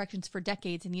Department of Corrections for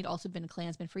decades, and he'd also been a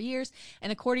Klansman for years.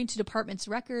 And according to department's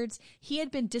records, he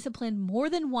had been disciplined more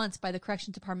than once by the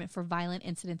Corrections Department for violent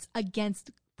incidents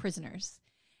against prisoners.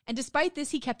 And despite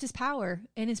this, he kept his power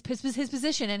and his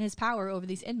position and his power over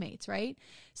these inmates, right?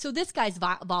 So this guy's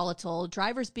volatile.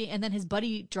 And then his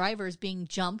buddy drivers being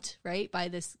jumped, right, by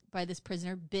this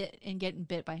prisoner, getting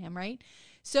bit by him, right?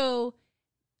 So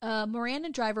Moran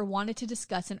and Driver wanted to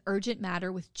discuss an urgent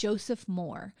matter with Joseph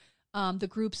Moore, the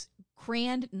group's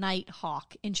Grand Night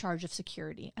Hawk in charge of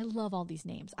security. I love all these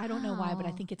names. I don't know why, but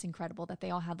I think it's incredible that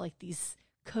they all have like these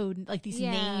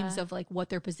names of like what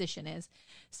their position is.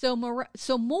 So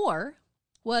Moore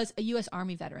was a U.S.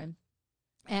 Army veteran,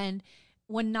 and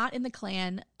when not in the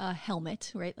Klan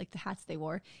helmet, right, like the hats they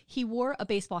wore, he wore a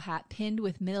baseball hat pinned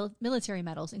with military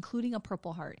medals, including a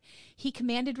Purple Heart. He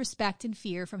commanded respect and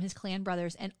fear from his Klan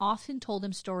brothers and often told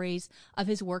them stories of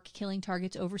his work killing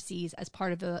targets overseas as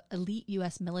part of the elite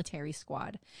U.S. military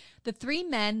squad. The three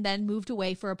men then moved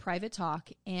away for a private talk,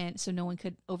 and so no one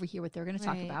could overhear what they were going to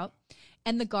talk about.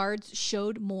 And the guards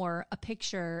showed Moore a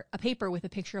paper with a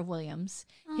picture of Williams,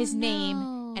 his name,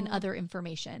 and other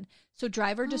information. So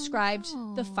Driver described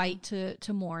the fight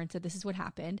to Moore and said, this is what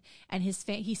happened. And he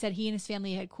said he and his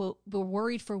family had, quote, were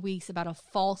worried for weeks about a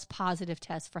false positive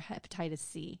test for hepatitis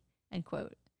C, end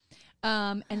quote.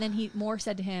 And then Moore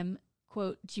said to him,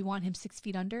 quote, do you want him 6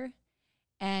 feet under?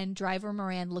 And Driver and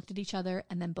Moran looked at each other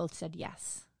and then both said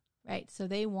yes. Right. So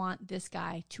they want this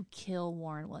guy to kill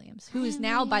Warren Williams, who is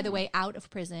now, by the way, out of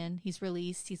prison. He's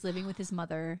released. He's living with his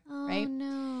mother. Right. Oh,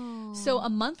 no. So a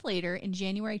month later, in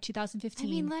January 2015. I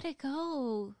mean, let it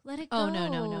go. Let it go. Oh,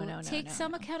 no. Take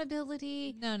some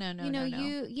accountability. No.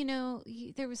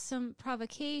 There was some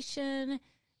provocation.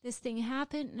 This thing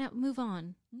happened. Now move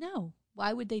on. No.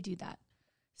 Why would they do that?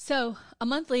 So a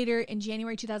month later, in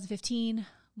January 2015,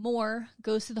 Moore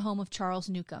goes to the home of Charles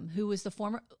Newcomb, who was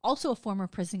also a former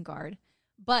prison guard,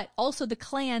 but also the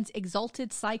Klan's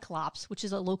Exalted Cyclops, which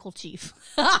is a local chief.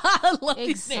 I love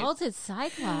Exalted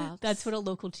Cyclops. That's what a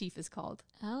local chief is called.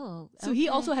 Oh, okay. So he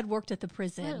also had worked at the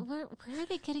prison. Where are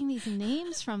they getting these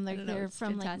names from? They're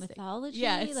from fantastic. Like mythology.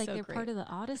 Yeah, it's like so they're great. part of the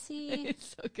Odyssey.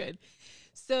 It's so good.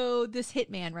 So this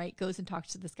hitman, right, goes and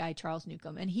talks to this guy, Charles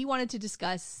Newcomb, and Newcomb wanted to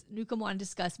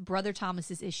discuss Brother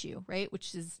Thomas's issue, right,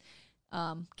 which is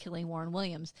killing Warren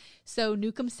Williams. So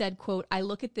Newcomb said, quote, I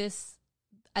look at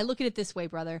it this way,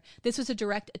 brother. This was a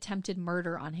direct attempted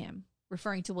murder on him,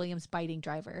 referring to Williams biting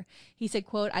Driver. He said,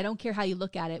 quote, I don't care how you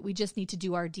look at it. We just need to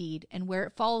do our deed. And where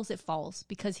it falls,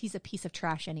 because he's a piece of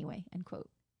trash anyway, end quote.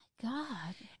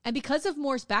 God. And because of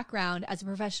Moore's background as a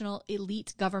professional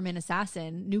elite government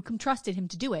assassin, Newcomb trusted him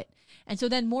to do it. And so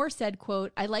then Moore said,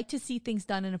 quote, I like to see things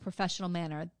done in a professional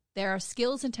manner. There are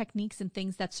skills and techniques and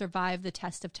things that survive the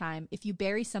test of time. If you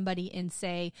bury somebody in,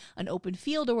 say, an open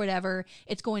field or whatever,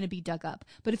 it's going to be dug up.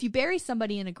 But if you bury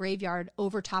somebody in a graveyard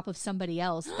over top of somebody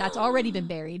else that's already been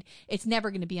buried, it's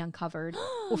never going to be uncovered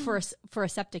or for a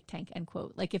septic tank, end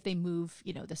quote. Like if they move,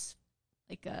 this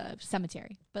like a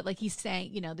cemetery. But like he's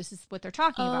saying, this is what they're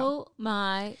talking about. Oh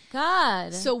my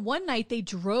God. So one night they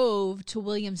drove to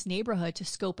Williams' neighborhood to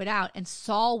scope it out and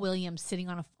saw Williams sitting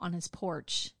on his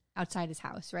porch outside his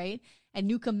house, right? And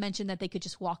Newcomb mentioned that they could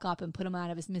just walk up and put him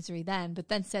out of his misery then, but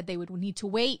then said they would need to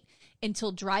wait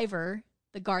until Driver,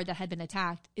 the guard that had been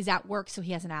attacked, is at work so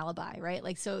he has an alibi, right?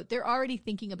 Like, so they're already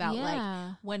thinking about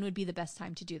like when would be the best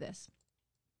time to do this.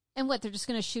 And what, they're just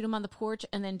going to shoot him on the porch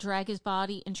and then drag his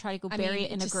body and try to go bury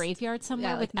it in a graveyard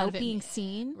somewhere without being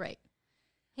seen? Right.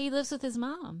 He lives with his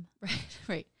mom.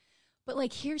 Right. But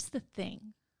like, here's the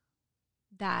thing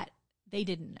that they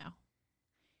didn't know.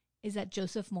 Is that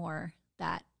Joseph Moore,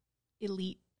 that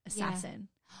elite assassin,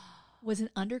 was an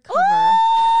undercover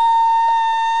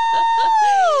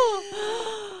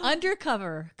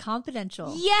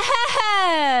confidential.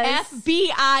 Yes!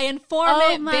 FBI informant,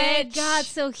 oh my bitch. God.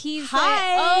 So he's Hi.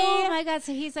 like, oh my God.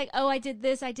 So he's like, oh, I did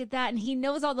this, I did that. And he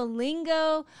knows all the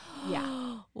lingo.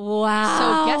 Yeah. Wow.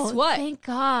 So guess what? Thank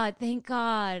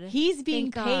God. He's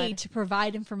being paid to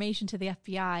provide information to the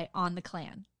FBI on the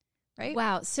Klan. Right?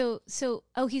 Wow. So,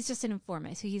 he's just an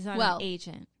informant. So he's not an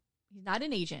agent. He's not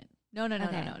an agent. No.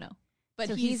 But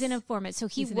so he's an informant. So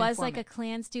he was like a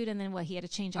Klan dude, and then what? He had to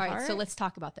change a heart? All right, so let's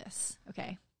talk about this.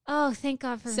 Okay. Oh, thank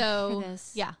God for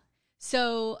this. Yeah.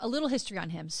 So a little history on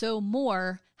him. So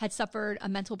Moore had suffered a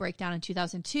mental breakdown in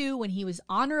 2002 when he was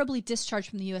honorably discharged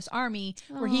from the U.S. Army,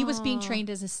 where he was being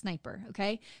trained as a sniper.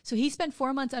 Okay. So he spent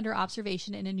 4 months under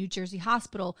observation in a New Jersey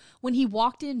hospital when he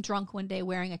walked in drunk one day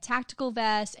wearing a tactical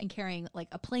vest and carrying like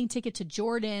a plane ticket to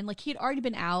Jordan. Like he had already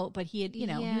been out, but he had, he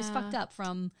was fucked up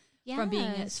from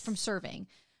serving.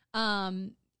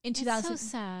 In 2000, it's so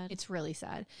sad. It's really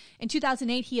sad. In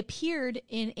 2008, he appeared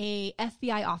in a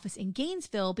FBI office in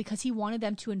Gainesville because he wanted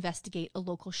them to investigate a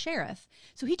local sheriff.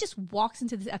 So he just walks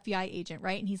into this FBI agent,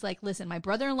 right? And he's like, listen, my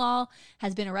brother-in-law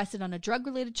has been arrested on a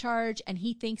drug-related charge, and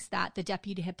he thinks that the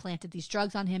deputy had planted these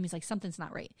drugs on him. He's like, something's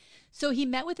not right. So he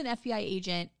met with an FBI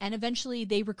agent, and eventually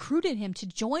they recruited him to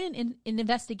join an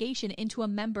investigation into a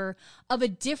member of a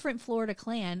different Florida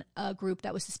Klan group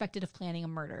that was suspected of planning a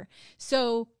murder.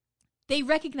 So they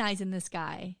recognize in this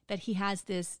guy that he has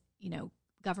this,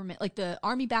 government, like the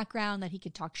army background, that he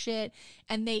could talk shit,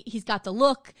 and he's got the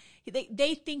look.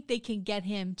 They think they can get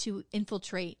him to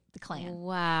infiltrate the Klan.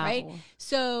 Wow. Right?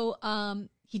 So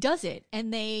he does it,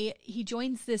 and he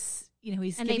joins this,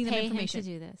 he's and giving they them pay information. him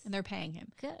to do this. And they're paying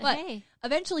him. Good. But hey.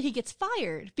 Eventually he gets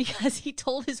fired because he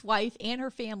told his wife and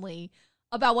her family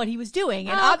about what he was doing.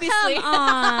 And obviously come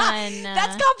on.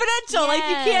 That's confidential. Yes. Like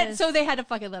you can't, so they had to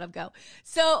fucking let him go.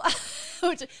 So,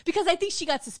 because I think she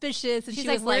got suspicious and she's she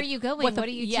like, was where like, are you going? What are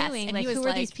you doing? And like, he was who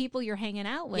are like, these people you're hanging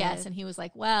out with? Yes. And he was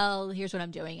like, well, here's what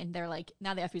I'm doing. And they're like,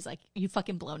 now the FBI's like, you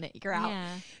fucking blown it. You're out. Yeah.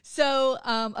 So,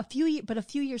 a few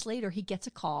years later, he gets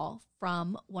a call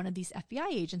from one of these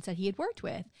FBI agents that he had worked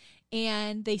with.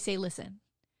 And they say, listen,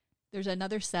 there's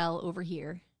another cell over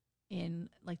here in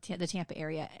like the Tampa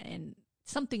area, and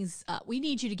something's up. We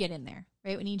need you to get in there,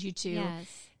 right? We need you to.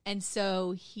 Yes. And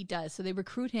so he does. So they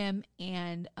recruit him,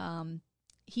 and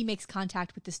he makes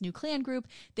contact with this new Klan group.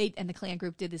 And the Klan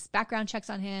group did this background checks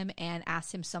on him and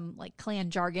asked him some like Klan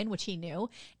jargon, which he knew.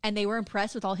 And they were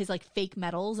impressed with all his like fake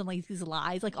medals and like these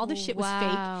lies. Like all this shit was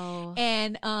fake.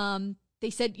 And they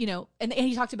said, and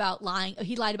he talked about lying.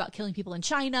 He lied about killing people in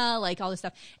China, like all this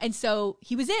stuff. And so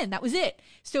he was in. That was it.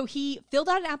 So he filled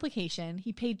out an application.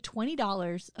 He paid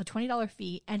 $20, a $20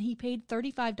 fee, and he paid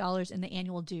 $35 in the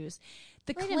annual dues.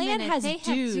 The Klan has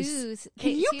dues.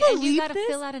 Can you believe and you got to this?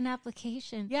 fill out an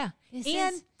application. Yeah. He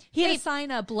had to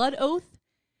sign a blood oath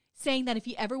saying that if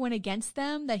you ever went against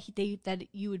them, that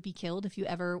you would be killed if you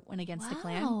ever went against the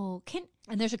Klan.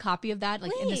 And there's a copy of that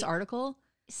in this article.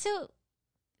 So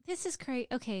this is great.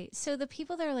 Okay, so the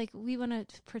people that are like, we want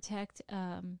to protect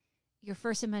your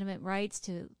First Amendment rights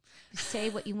to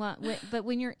say what you want, but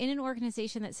when you're in an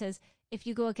organization that says, if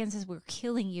you go against us, we're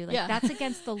killing you, that's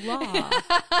against the law.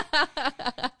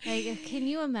 Like, can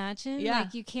you imagine? Yeah.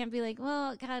 Like, you can't be like,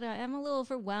 well, God, I'm a little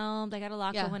overwhelmed. I got a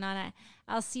lot going on.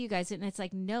 I'll see you guys. And it's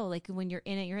like, no, like when you're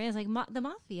in it, It's like the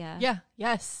mafia. Yeah.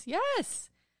 Yes.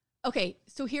 Okay,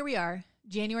 so here we are.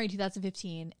 January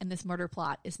 2015, and this murder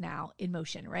plot is now in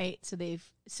motion, right?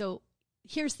 So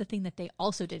here's the thing that they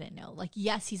also didn't know. Like,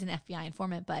 yes, he's an FBI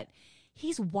informant, but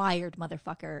he's wired,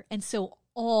 motherfucker. And so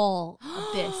all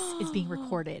of this is being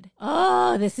recorded.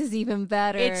 Oh, this is even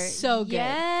better. It's so good.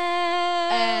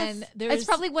 Yes. And it's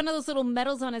probably one of those little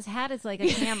medals on his hat is like a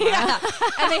camera. Yeah.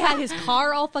 And they had his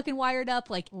car all fucking wired up.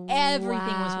 Like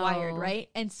everything was wired, right?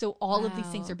 And so all of these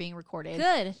things are being recorded.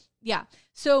 Good. Yeah.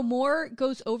 So Moore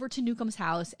goes over to Newcomb's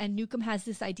house, and Newcomb has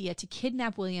this idea to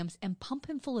kidnap Williams and pump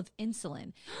him full of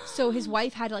insulin. So his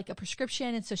wife had like a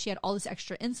prescription, and so she had all this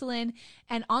extra insulin.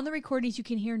 And on the recordings, you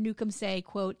can hear Newcomb say,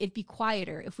 quote, "It'd be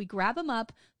quieter if we grab him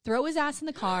up, throw his ass in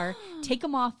the car, take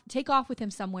off with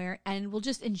him somewhere, and we'll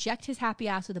just inject his happy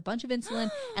ass with a bunch of insulin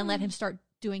and let him start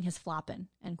doing his flopping,"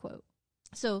 end quote.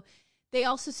 So they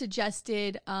also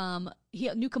suggested,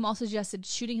 Newcomb also suggested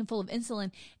shooting him full of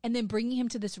insulin and then bringing him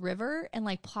to this river and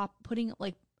like putting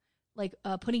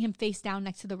him face down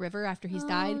next to the river after he's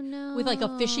died with like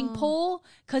a fishing pole,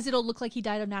 because it'll look like he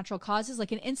died of natural causes.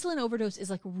 Like an insulin overdose is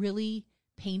like really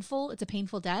painful. It's a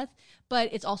painful death,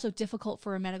 but it's also difficult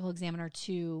for a medical examiner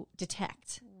to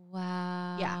detect.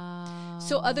 Wow. Yeah.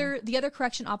 So the other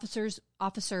correction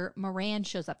officer Moran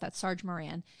shows up. That's Sarge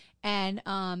Moran, and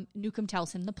Newcomb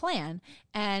tells him the plan.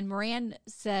 And Moran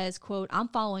says, "quote, I'm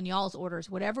following y'all's orders.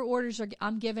 Whatever orders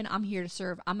I'm given, I'm here to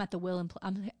serve. I'm at the will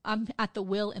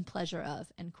and pleasure of,"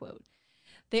 end quote.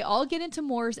 They all get into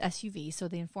Moore's SUV, so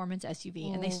the informant's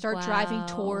SUV, and they start driving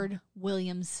toward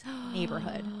Williams'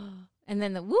 neighborhood. And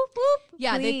then the whoop whoop.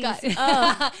 Yeah, please.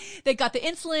 they've got the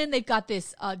insulin. They've got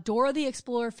this Dora the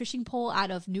Explorer fishing pole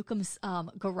out of Newcomb's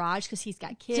garage because he's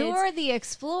got kids. Dora the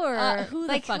Explorer. Who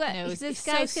the fuck knows? This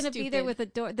guy's going to be there with a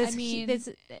door. This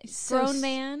grown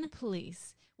man.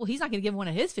 Please. Well, he's not going to give him one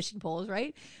of his fishing poles,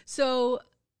 right? So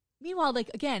Meanwhile, like,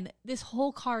 again, this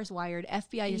whole car is wired.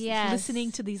 FBI is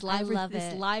listening to these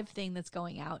live thing that's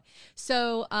going out.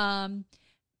 So,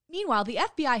 meanwhile, the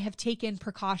FBI have taken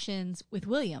precautions with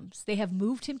Williams. They have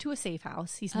moved him to a safe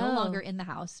house. He's no longer in the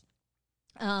house.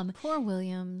 Poor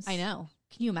Williams. I know.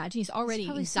 Can you imagine? He's already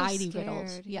anxiety riddled.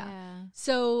 Yeah. Yeah.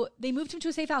 So they moved him to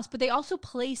a safe house, but they also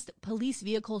placed police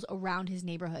vehicles around his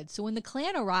neighborhood. So when the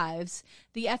Klan arrives,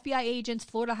 the FBI agents,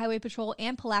 Florida Highway Patrol,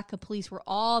 and Palatka police were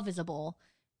all visible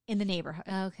in the neighborhood.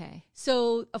 Okay.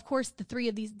 So of course the three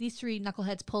of these three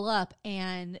knuckleheads pull up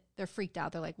and they're freaked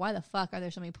out. They're like, why the fuck are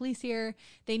there so many police here?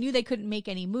 They knew they couldn't make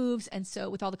any moves, and so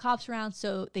with all the cops around,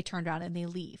 so they turned around and they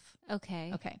leave.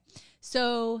 Okay.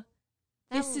 So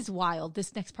this is wild.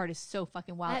 This next part is so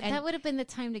fucking wild. That would have been the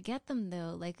time to get them,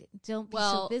 though. Like, don't be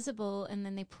so visible, and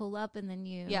then they pull up, and then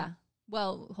you... Yeah.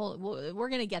 Well, we're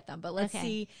going to get them, but let's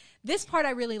see. This part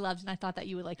I really loved, and I thought that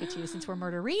you would like it too, since we're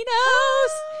murderinos.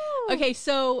 Okay,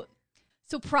 so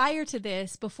prior to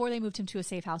this, before they moved him to a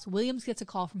safe house, Williams gets a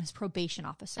call from his probation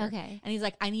officer. Okay. And he's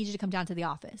like, I need you to come down to the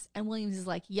office. And Williams is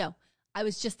like, yo, I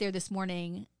was just there this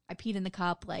morning. I peed in the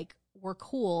cup. Like, we're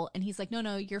cool. And he's like,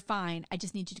 no, you're fine. I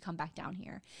just need you to come back down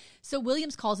here. So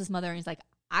Williams calls his mother and he's like,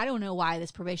 I don't know why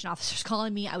this probation officer's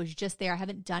calling me. I was just there. I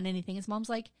haven't done anything. His mom's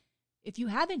like, if you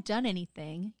haven't done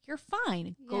anything, you're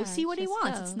fine. Go see what he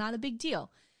wants. It's not a big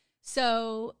deal.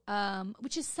 So,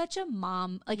 which is such a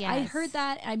mom. Like, I heard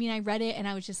that. I mean, I read it and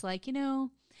I was just like, you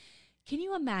know, can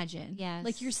you imagine? Yes.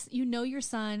 Like, your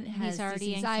son has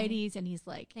these anxieties and he's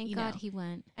like, thank God he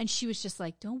went. And she was just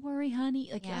like, don't worry, honey.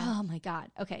 Like, oh my God.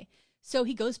 Okay. So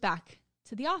he goes back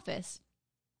to the office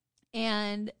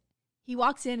and he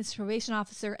walks in as a probation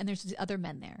officer and there's these other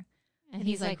men there. And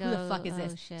he's like, who the fuck is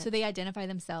this? Shit. So they identify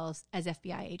themselves as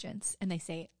FBI agents and they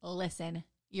say, listen,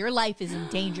 your life is in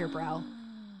danger, bro.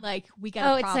 Like, we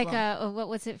got a problem. It's like what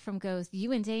was it from Ghost?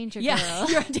 You in danger, girl. Yeah,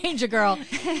 you're in danger, girl.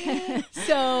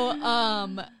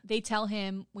 So they tell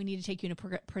him, we need to take you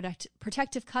into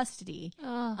protective custody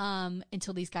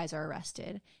until these guys are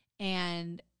arrested.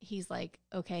 And he's like,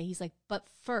 okay. He's like, but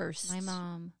first, my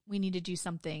mom, we need to do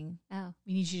something. Oh,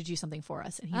 we need you to do something for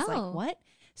us. And he's like, what?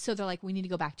 So they're like, we need to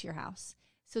go back to your house.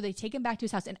 So they take him back to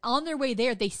his house. And on their way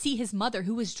there, they see his mother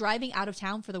who was driving out of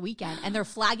town for the weekend. And they're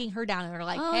flagging her down. And they're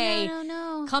like, hey,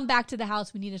 no. Come back to the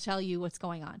house. We need to tell you what's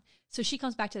going on. So she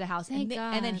comes back to the house. And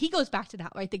then he goes back to the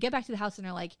house, right? They get back to the house and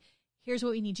they're like, here's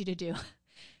what we need you to do.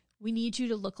 We need you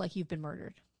to look like you've been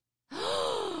murdered.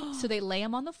 So they lay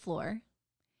him on the floor.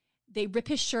 They rip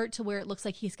his shirt to where it looks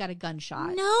like he's got a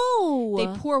gunshot. No. They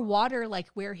pour water like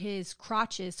where his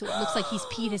crotch is so it looks like he's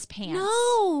peed his pants.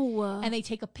 No. And they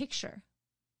take a picture,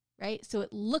 right? So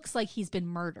it looks like he's been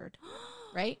murdered,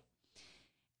 right?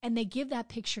 And they give that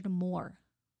picture to Moore,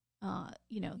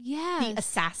 the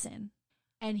assassin.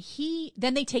 And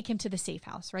then they take him to the safe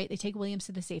house, right? They take Williams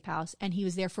to the safe house and he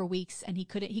was there for weeks and he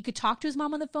could talk to his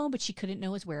mom on the phone, but she couldn't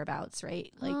know his whereabouts,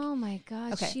 right? Like, oh my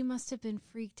God. Okay. She must have been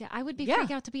freaked out. I would be freaked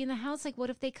out to be in the house. Like,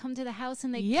 what if they come to the house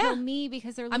and they kill me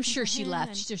because they're looking I'm sure for she him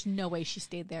left. There's no way she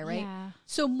stayed there, right? Yeah.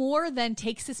 So Moore then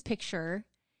takes this picture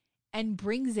and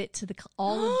brings it to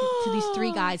to these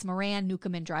three guys, Moran,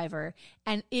 Newcomb, and Driver,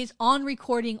 and is on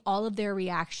recording all of their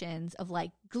reactions of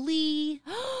like glee,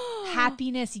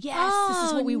 happiness. Yes, this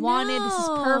is what we wanted. This is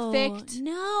perfect.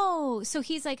 No. So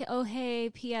he's like, oh, hey,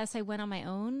 P.S. I went on my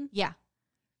own. Yeah.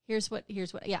 Here's what,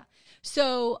 yeah.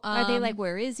 So, are they like,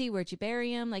 where is he? Where'd you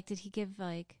bury him? Like, did he give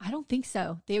like, I don't think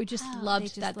so. They just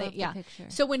loved the picture.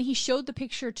 So when he showed the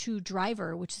picture to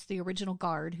Driver, which is the original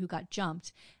guard who got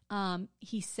jumped,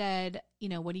 he said,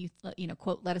 what do you,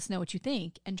 quote, let us know what you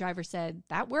think. And Driver said,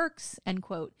 that works, end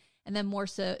quote. And then Moore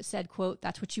said, quote,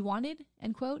 that's what you wanted,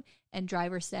 end quote. And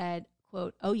Driver said,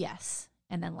 quote, oh yes,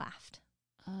 and then laughed.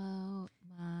 Oh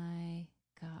my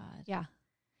God. Yeah.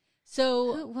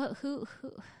 So who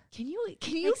can you like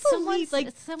believe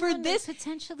like someone for this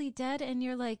potentially dead and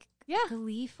you're like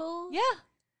gleeful? Yeah.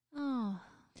 Oh.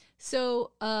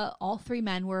 So all three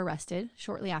men were arrested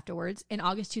shortly afterwards. In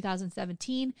August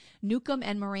 2017, Newcomb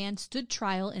and Moran stood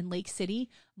trial in Lake City.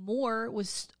 Moore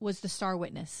was the star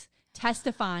witness,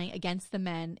 testifying against the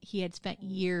men he had spent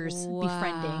years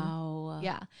befriending.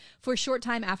 Yeah. For a short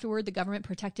time afterward, the government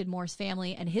protected Moore's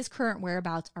family, and his current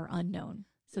whereabouts are unknown.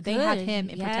 So they had him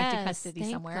in protected custody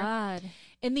somewhere. God.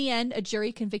 In the end, a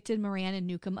jury convicted Moran and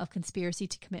Newcomb of conspiracy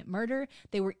to commit murder.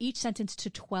 They were each sentenced to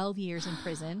 12 years in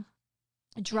prison.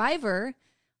 Driver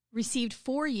received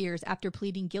 4 years after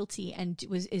pleading guilty and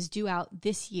is due out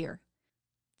this year,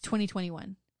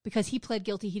 2021, because he pled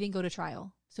guilty. He didn't go to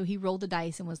trial. So he rolled the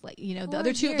dice and was like, the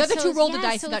other two rolled the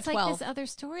dice and got 12. Like this other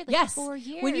story, like yes. 4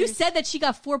 years. When you said that she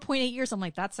got 4.8 years, I'm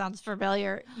like, that sounds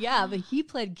familiar. Yeah, but he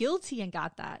pled guilty and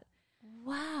got that.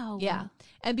 Wow. Yeah.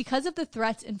 And because of the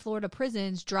threats in Florida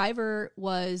prisons, Driver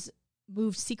was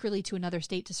moved secretly to another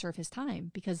state to serve his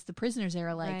time because the prisoners there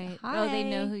are like, right. hi. Oh, they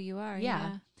know who you are.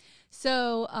 Yeah.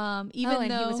 So even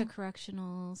though he was a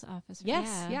correctionals officer. Yes,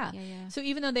 yeah. So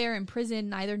even though they are in prison,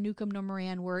 neither Newcomb nor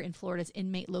Moran were in Florida's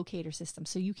inmate locator system.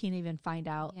 So you can't even find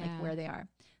out like where they are.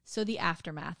 So the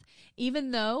aftermath.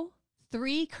 Even though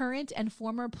 3 current and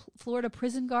former Florida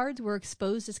prison guards were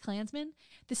exposed as Klansmen,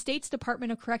 the state's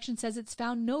Department of Correction says it's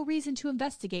found no reason to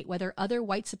investigate whether other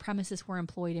white supremacists were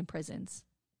employed in prisons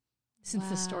since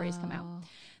the story has come out.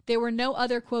 There were no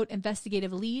other, quote,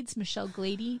 investigative leads. Michelle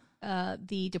Glady,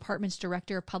 the department's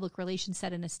director of public relations,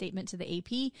 said in a statement to the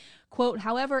AP, quote,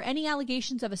 however, any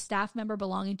allegations of a staff member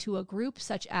belonging to a group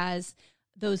such as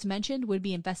those mentioned would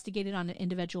be investigated on an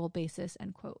individual basis,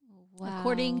 end quote. Wow.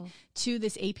 According to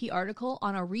this AP article,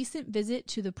 on a recent visit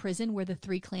to the prison where the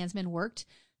 3 Klansmen worked,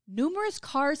 numerous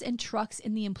cars and trucks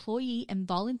in the employee and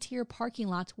volunteer parking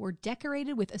lots were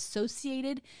decorated with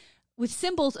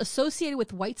symbols associated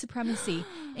with white supremacy,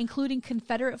 including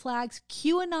Confederate flags,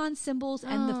 QAnon symbols,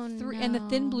 and the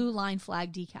thin blue line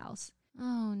flag decals.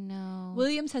 Oh, no.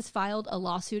 Williams has filed a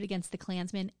lawsuit against the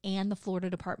Klansmen and the Florida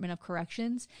Department of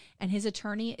Corrections, and his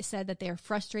attorney said that they are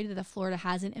frustrated that Florida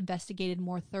hasn't investigated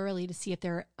more thoroughly to see if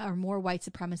there are more white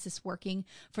supremacists working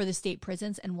for the state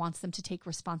prisons and wants them to take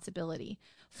responsibility.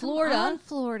 Florida. Come on,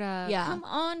 Florida. Yeah. Come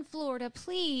on, Florida,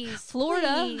 please.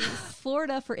 Florida,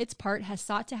 for its part, has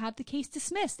sought to have the case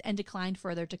dismissed and declined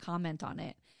further to comment on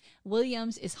it.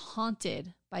 Williams is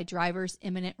haunted by Driver's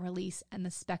imminent release, and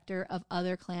the specter of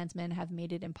other Klansmen have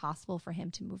made it impossible for him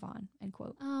to move on, end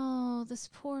quote. Oh, this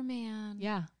poor man.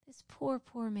 Yeah. This poor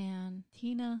man.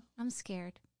 Tina. I'm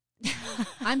scared.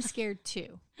 I'm scared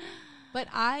too. But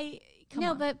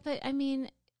but I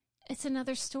mean, it's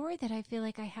another story that I feel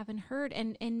like I haven't heard.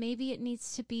 And maybe it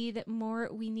needs to be that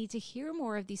we need to hear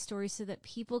more of these stories so that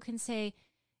people can say,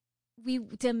 we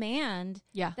demand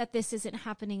that this isn't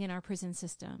happening in our prison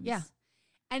systems. Yeah.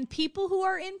 And people who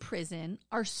are in prison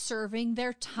are serving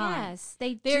their time. Yes.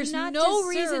 There's no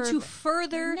reason to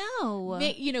further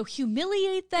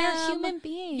humiliate them. They're human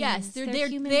beings. Yes,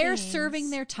 they're serving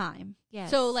their time.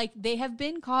 Yes. So like they have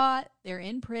been caught, they're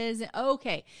in prison.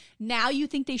 Okay. Now you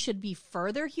think they should be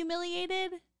further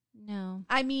humiliated? No.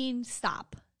 I mean,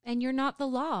 stop. And you're not the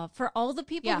law. For all the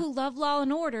people who love law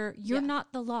and order, you're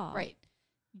not the law. Right.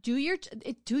 Do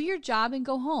your job and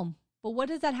go home. But what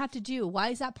does that have to do? Why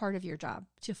is that part of your job?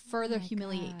 To further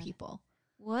humiliate people.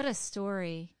 What a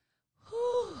story.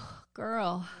 Whew,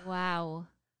 girl. Wow.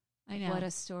 I know. What a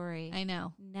story. I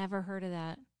know. Never heard of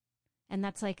that. And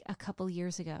that's like a couple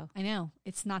years ago. I know.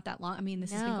 It's not that long. I mean,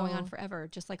 this has been going on forever,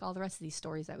 just like all the rest of these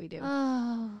stories that we do.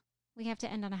 Oh, we have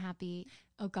to end on a happy.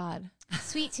 Oh, God.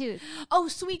 Sweet Tooth. Oh,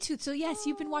 Sweet Tooth. So, yes,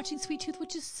 you've been watching Sweet Tooth,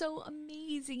 which is so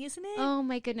amazing, isn't it? Oh,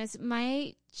 my goodness.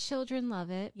 My children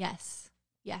love it. Yes.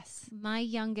 Yes. My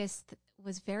youngest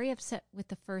was very upset with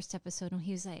the first episode, and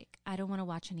he was like, I don't want to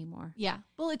watch anymore. Yeah.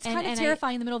 Well, it's kind of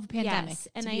terrifying in the middle of a pandemic,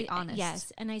 to be honest.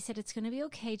 Yes. And I said, it's going to be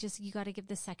okay. Just, you got to give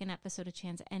the second episode a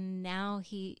chance. And now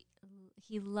he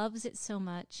loves it so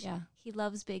much. Yeah. He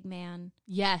loves Big Man.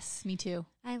 Yes, me too.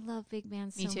 I love Big Man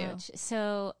so much.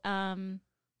 So, and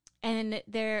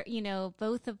they're,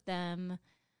 both of them,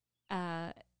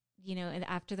 and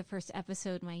after the first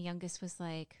episode, my youngest was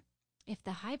like, if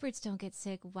the hybrids don't get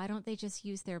sick, why don't they just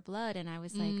use their blood? And I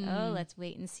was like, oh, let's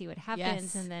wait and see what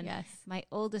happens. And then my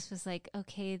oldest was like,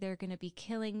 okay, they're going to be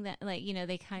killing that. Like,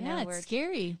 they kind of were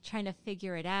scary, trying to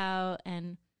figure it out.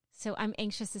 And so I'm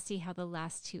anxious to see how the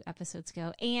last 2 episodes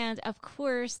go. And of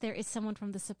course, there is someone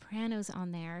from The Sopranos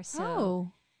on there.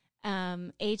 So,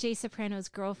 AJ Soprano's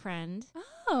girlfriend.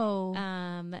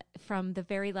 Oh. From the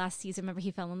very last season. Remember, he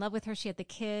fell in love with her. She had the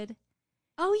kid.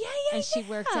 Oh, yeah. And she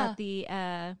worked at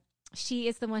the, she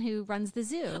is the one who runs the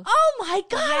zoo. Oh, my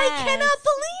God. Yes. I cannot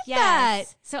believe that.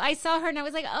 So I saw her and I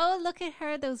was like, oh, look at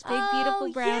her. Those big,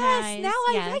 beautiful brown eyes. Now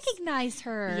I recognize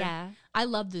her. Yeah. I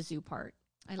love the zoo part.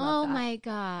 I love that. Oh, my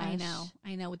gosh.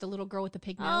 I know. With the little girl with the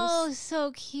pig nose. Oh,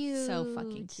 so cute. So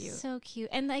fucking cute. So cute.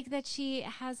 And like that she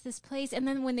has this place. And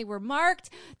then when they were marked,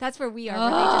 that's where we are.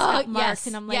 Where they just got marked.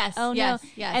 And I'm like, oh, no.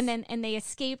 Yes. And they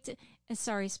escaped.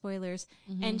 Sorry, spoilers.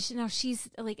 Mm-hmm. And now she's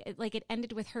like it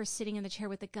ended with her sitting in the chair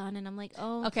with a gun. And I'm like,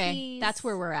 oh, okay. Please. That's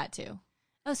where we're at too.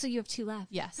 Oh, so you have 2 left.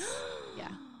 Yes. Yeah.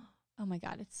 Oh my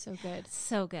God, it's so good.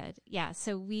 So good. Yeah.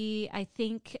 So I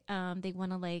think they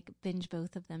want to like binge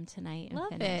both of them tonight and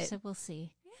Love finish. it. So we'll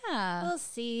see. Yeah. We'll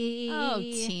see. Oh,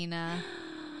 Tina.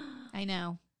 I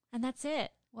know. And that's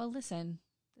it. Well, listen,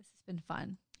 this has been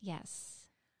fun. Yes.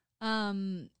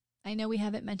 I know we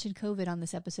haven't mentioned COVID on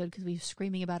this episode because we were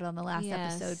screaming about it on the last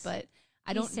episode, but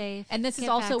I don't. Be safe. And this is Get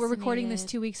also we're recording this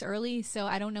vaccinated. 2 weeks early, so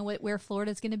I don't know where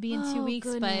Florida's going to be in 2 weeks.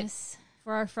 Goodness. But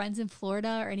for our friends in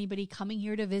Florida or anybody coming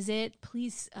here to visit,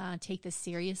 please take this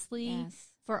seriously. Yes.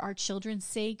 For our children's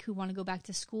sake who want to go back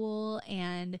to school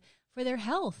and for their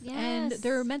health and Yes.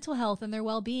 their mental health and their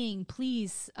well-being,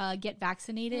 please get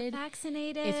vaccinated. Get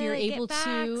vaccinated. If you're able Get to,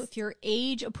 vaxxed. if you're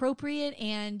age appropriate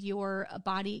and your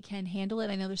body can handle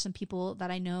it. I know there's some people that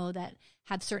I know that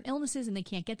have certain illnesses and they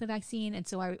can't get the vaccine. And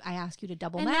so I ask you to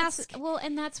double mask.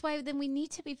 And that's why then we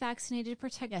need to be vaccinated to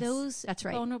protect Yes, those that's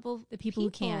right. vulnerable The people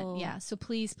who can't. Yeah. So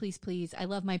please, please, please. I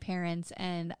love my parents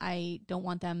and I don't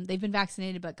want them. They've been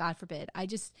vaccinated, but God forbid. I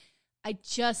just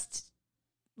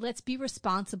let's be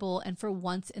responsible and for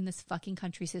once in this fucking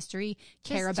country's history,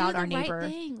 care Just do about the our right neighbor.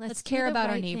 thing. Let's do care the about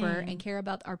our right neighbor thing. and care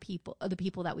about our people, the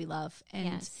people that we love. And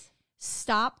Yes.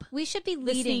 stop. We should be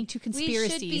listening leading to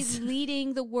conspiracies. We should be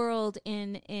leading the world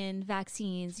in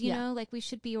vaccines. You know, like we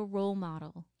should be a role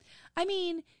model. I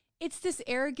mean, it's this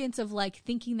arrogance of like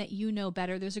thinking that you know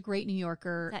better. There's a great New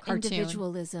Yorker That cartoon.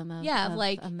 Individualism of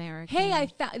like American. Hey, I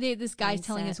found this guy's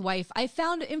telling mindset. his wife, I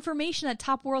found information that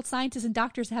top world scientists and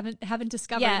doctors haven't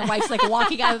discovered. Yeah. And the wife's like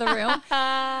walking out of the room.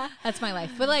 That's my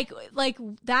life. But like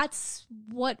that's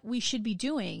what we should be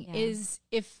doing. Yeah. Is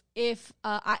if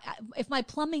my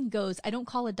plumbing goes, I don't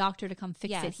call a doctor to come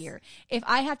fix it Yes. here. If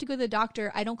I have to go to the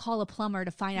doctor, I don't call a plumber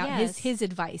to find out Yes. his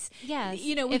advice. Yes.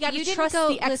 You know, we If got you to didn't trust go-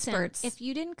 the listen, experts. if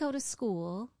you didn't go to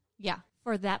school Yeah.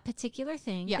 for that particular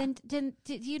thing, Yeah. then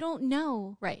you don't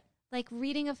know. Right. Like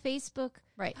reading a Facebook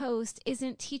Right. post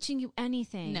isn't teaching you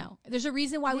anything. No. There's a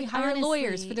reason why we Like, hire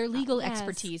lawyers honestly, for their legal yes,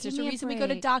 expertise. give There's a me a reason we go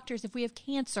to break. doctors if we have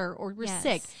cancer or we're Yes.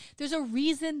 sick. There's a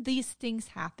reason these things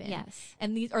happen. Yes.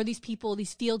 And these people,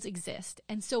 these fields exist.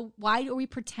 And so why are we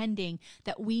pretending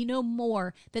that we know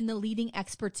more than the leading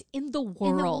experts in the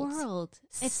world? In the world.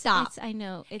 Stop. I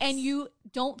know. And you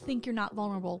don't think you're not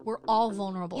vulnerable. We're all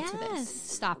vulnerable to this. Yes.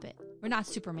 Stop it. We're not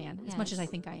Superman as much Yes. as I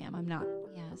think I am. I'm not.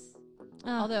 Yes.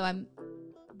 Although I'm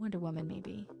Wonder Woman,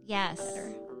 maybe. Yes.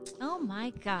 Better. Oh my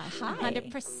gosh. Hi.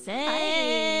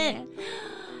 100%.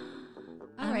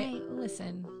 All right.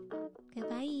 Listen.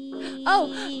 Goodbye. Oh,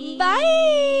 bye.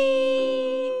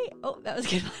 Oh, that was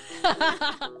good.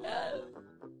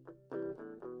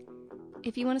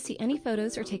 If you want to see any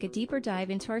photos or take a deeper dive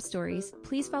into our stories,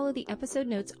 please follow the episode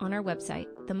notes on our website,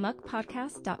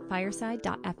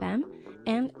 themuckpodcast.fireside.fm,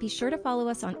 and be sure to follow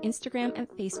us on Instagram and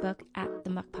Facebook at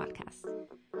The Muck Podcast.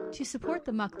 To support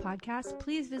the Muck Podcast,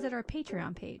 please visit our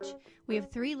Patreon page. We have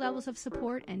 3 levels of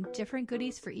support and different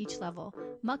goodies for each level: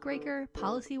 Muckraker,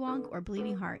 Policy Wonk, or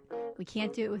Bleeding Heart. We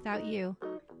can't do it without you.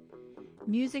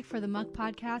 Music for the Muck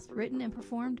Podcast written and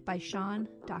performed by Sean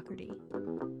Doherty.